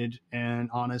opinionated and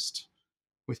honest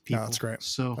with people. No, that's great.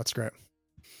 So that's great.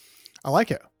 I like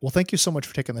it. Well, thank you so much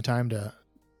for taking the time to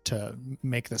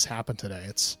make this happen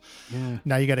today.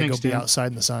 Now you got to go be outside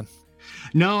in the sun.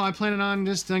 No, I'm planning on I'm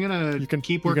going to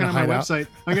keep working on my website.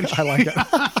 I like it.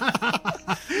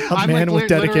 A man with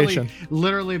dedication.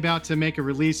 Literally about to make a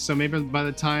release. So maybe by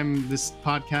the time this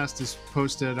podcast is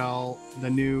posted, the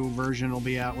new version will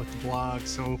be out with the blog.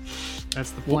 So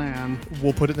that's the plan.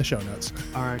 We'll put it in the show notes.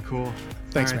 All right, cool.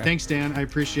 Thanks, man. Thanks, Dan. I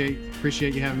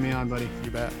appreciate you having me on, buddy.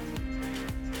 You bet.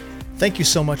 Thank you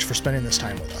so much for spending this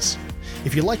time with us.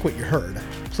 If you like what you heard,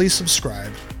 please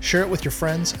subscribe, share it with your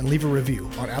friends, and leave a review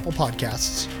on Apple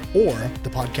Podcasts or the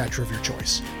podcatcher of your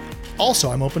choice. Also,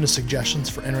 I'm open to suggestions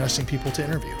for interesting people to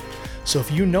interview. So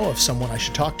if you know of someone I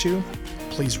should talk to,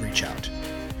 please reach out.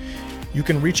 You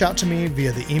can reach out to me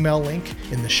via the email link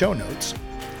in the show notes,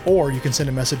 or you can send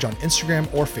a message on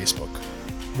Instagram or Facebook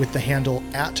with the handle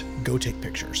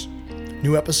 @GoTakePictures.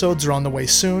 New episodes are on the way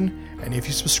soon, and if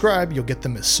you subscribe, you'll get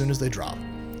them as soon as they drop.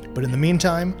 But in the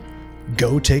meantime,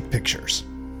 go take pictures.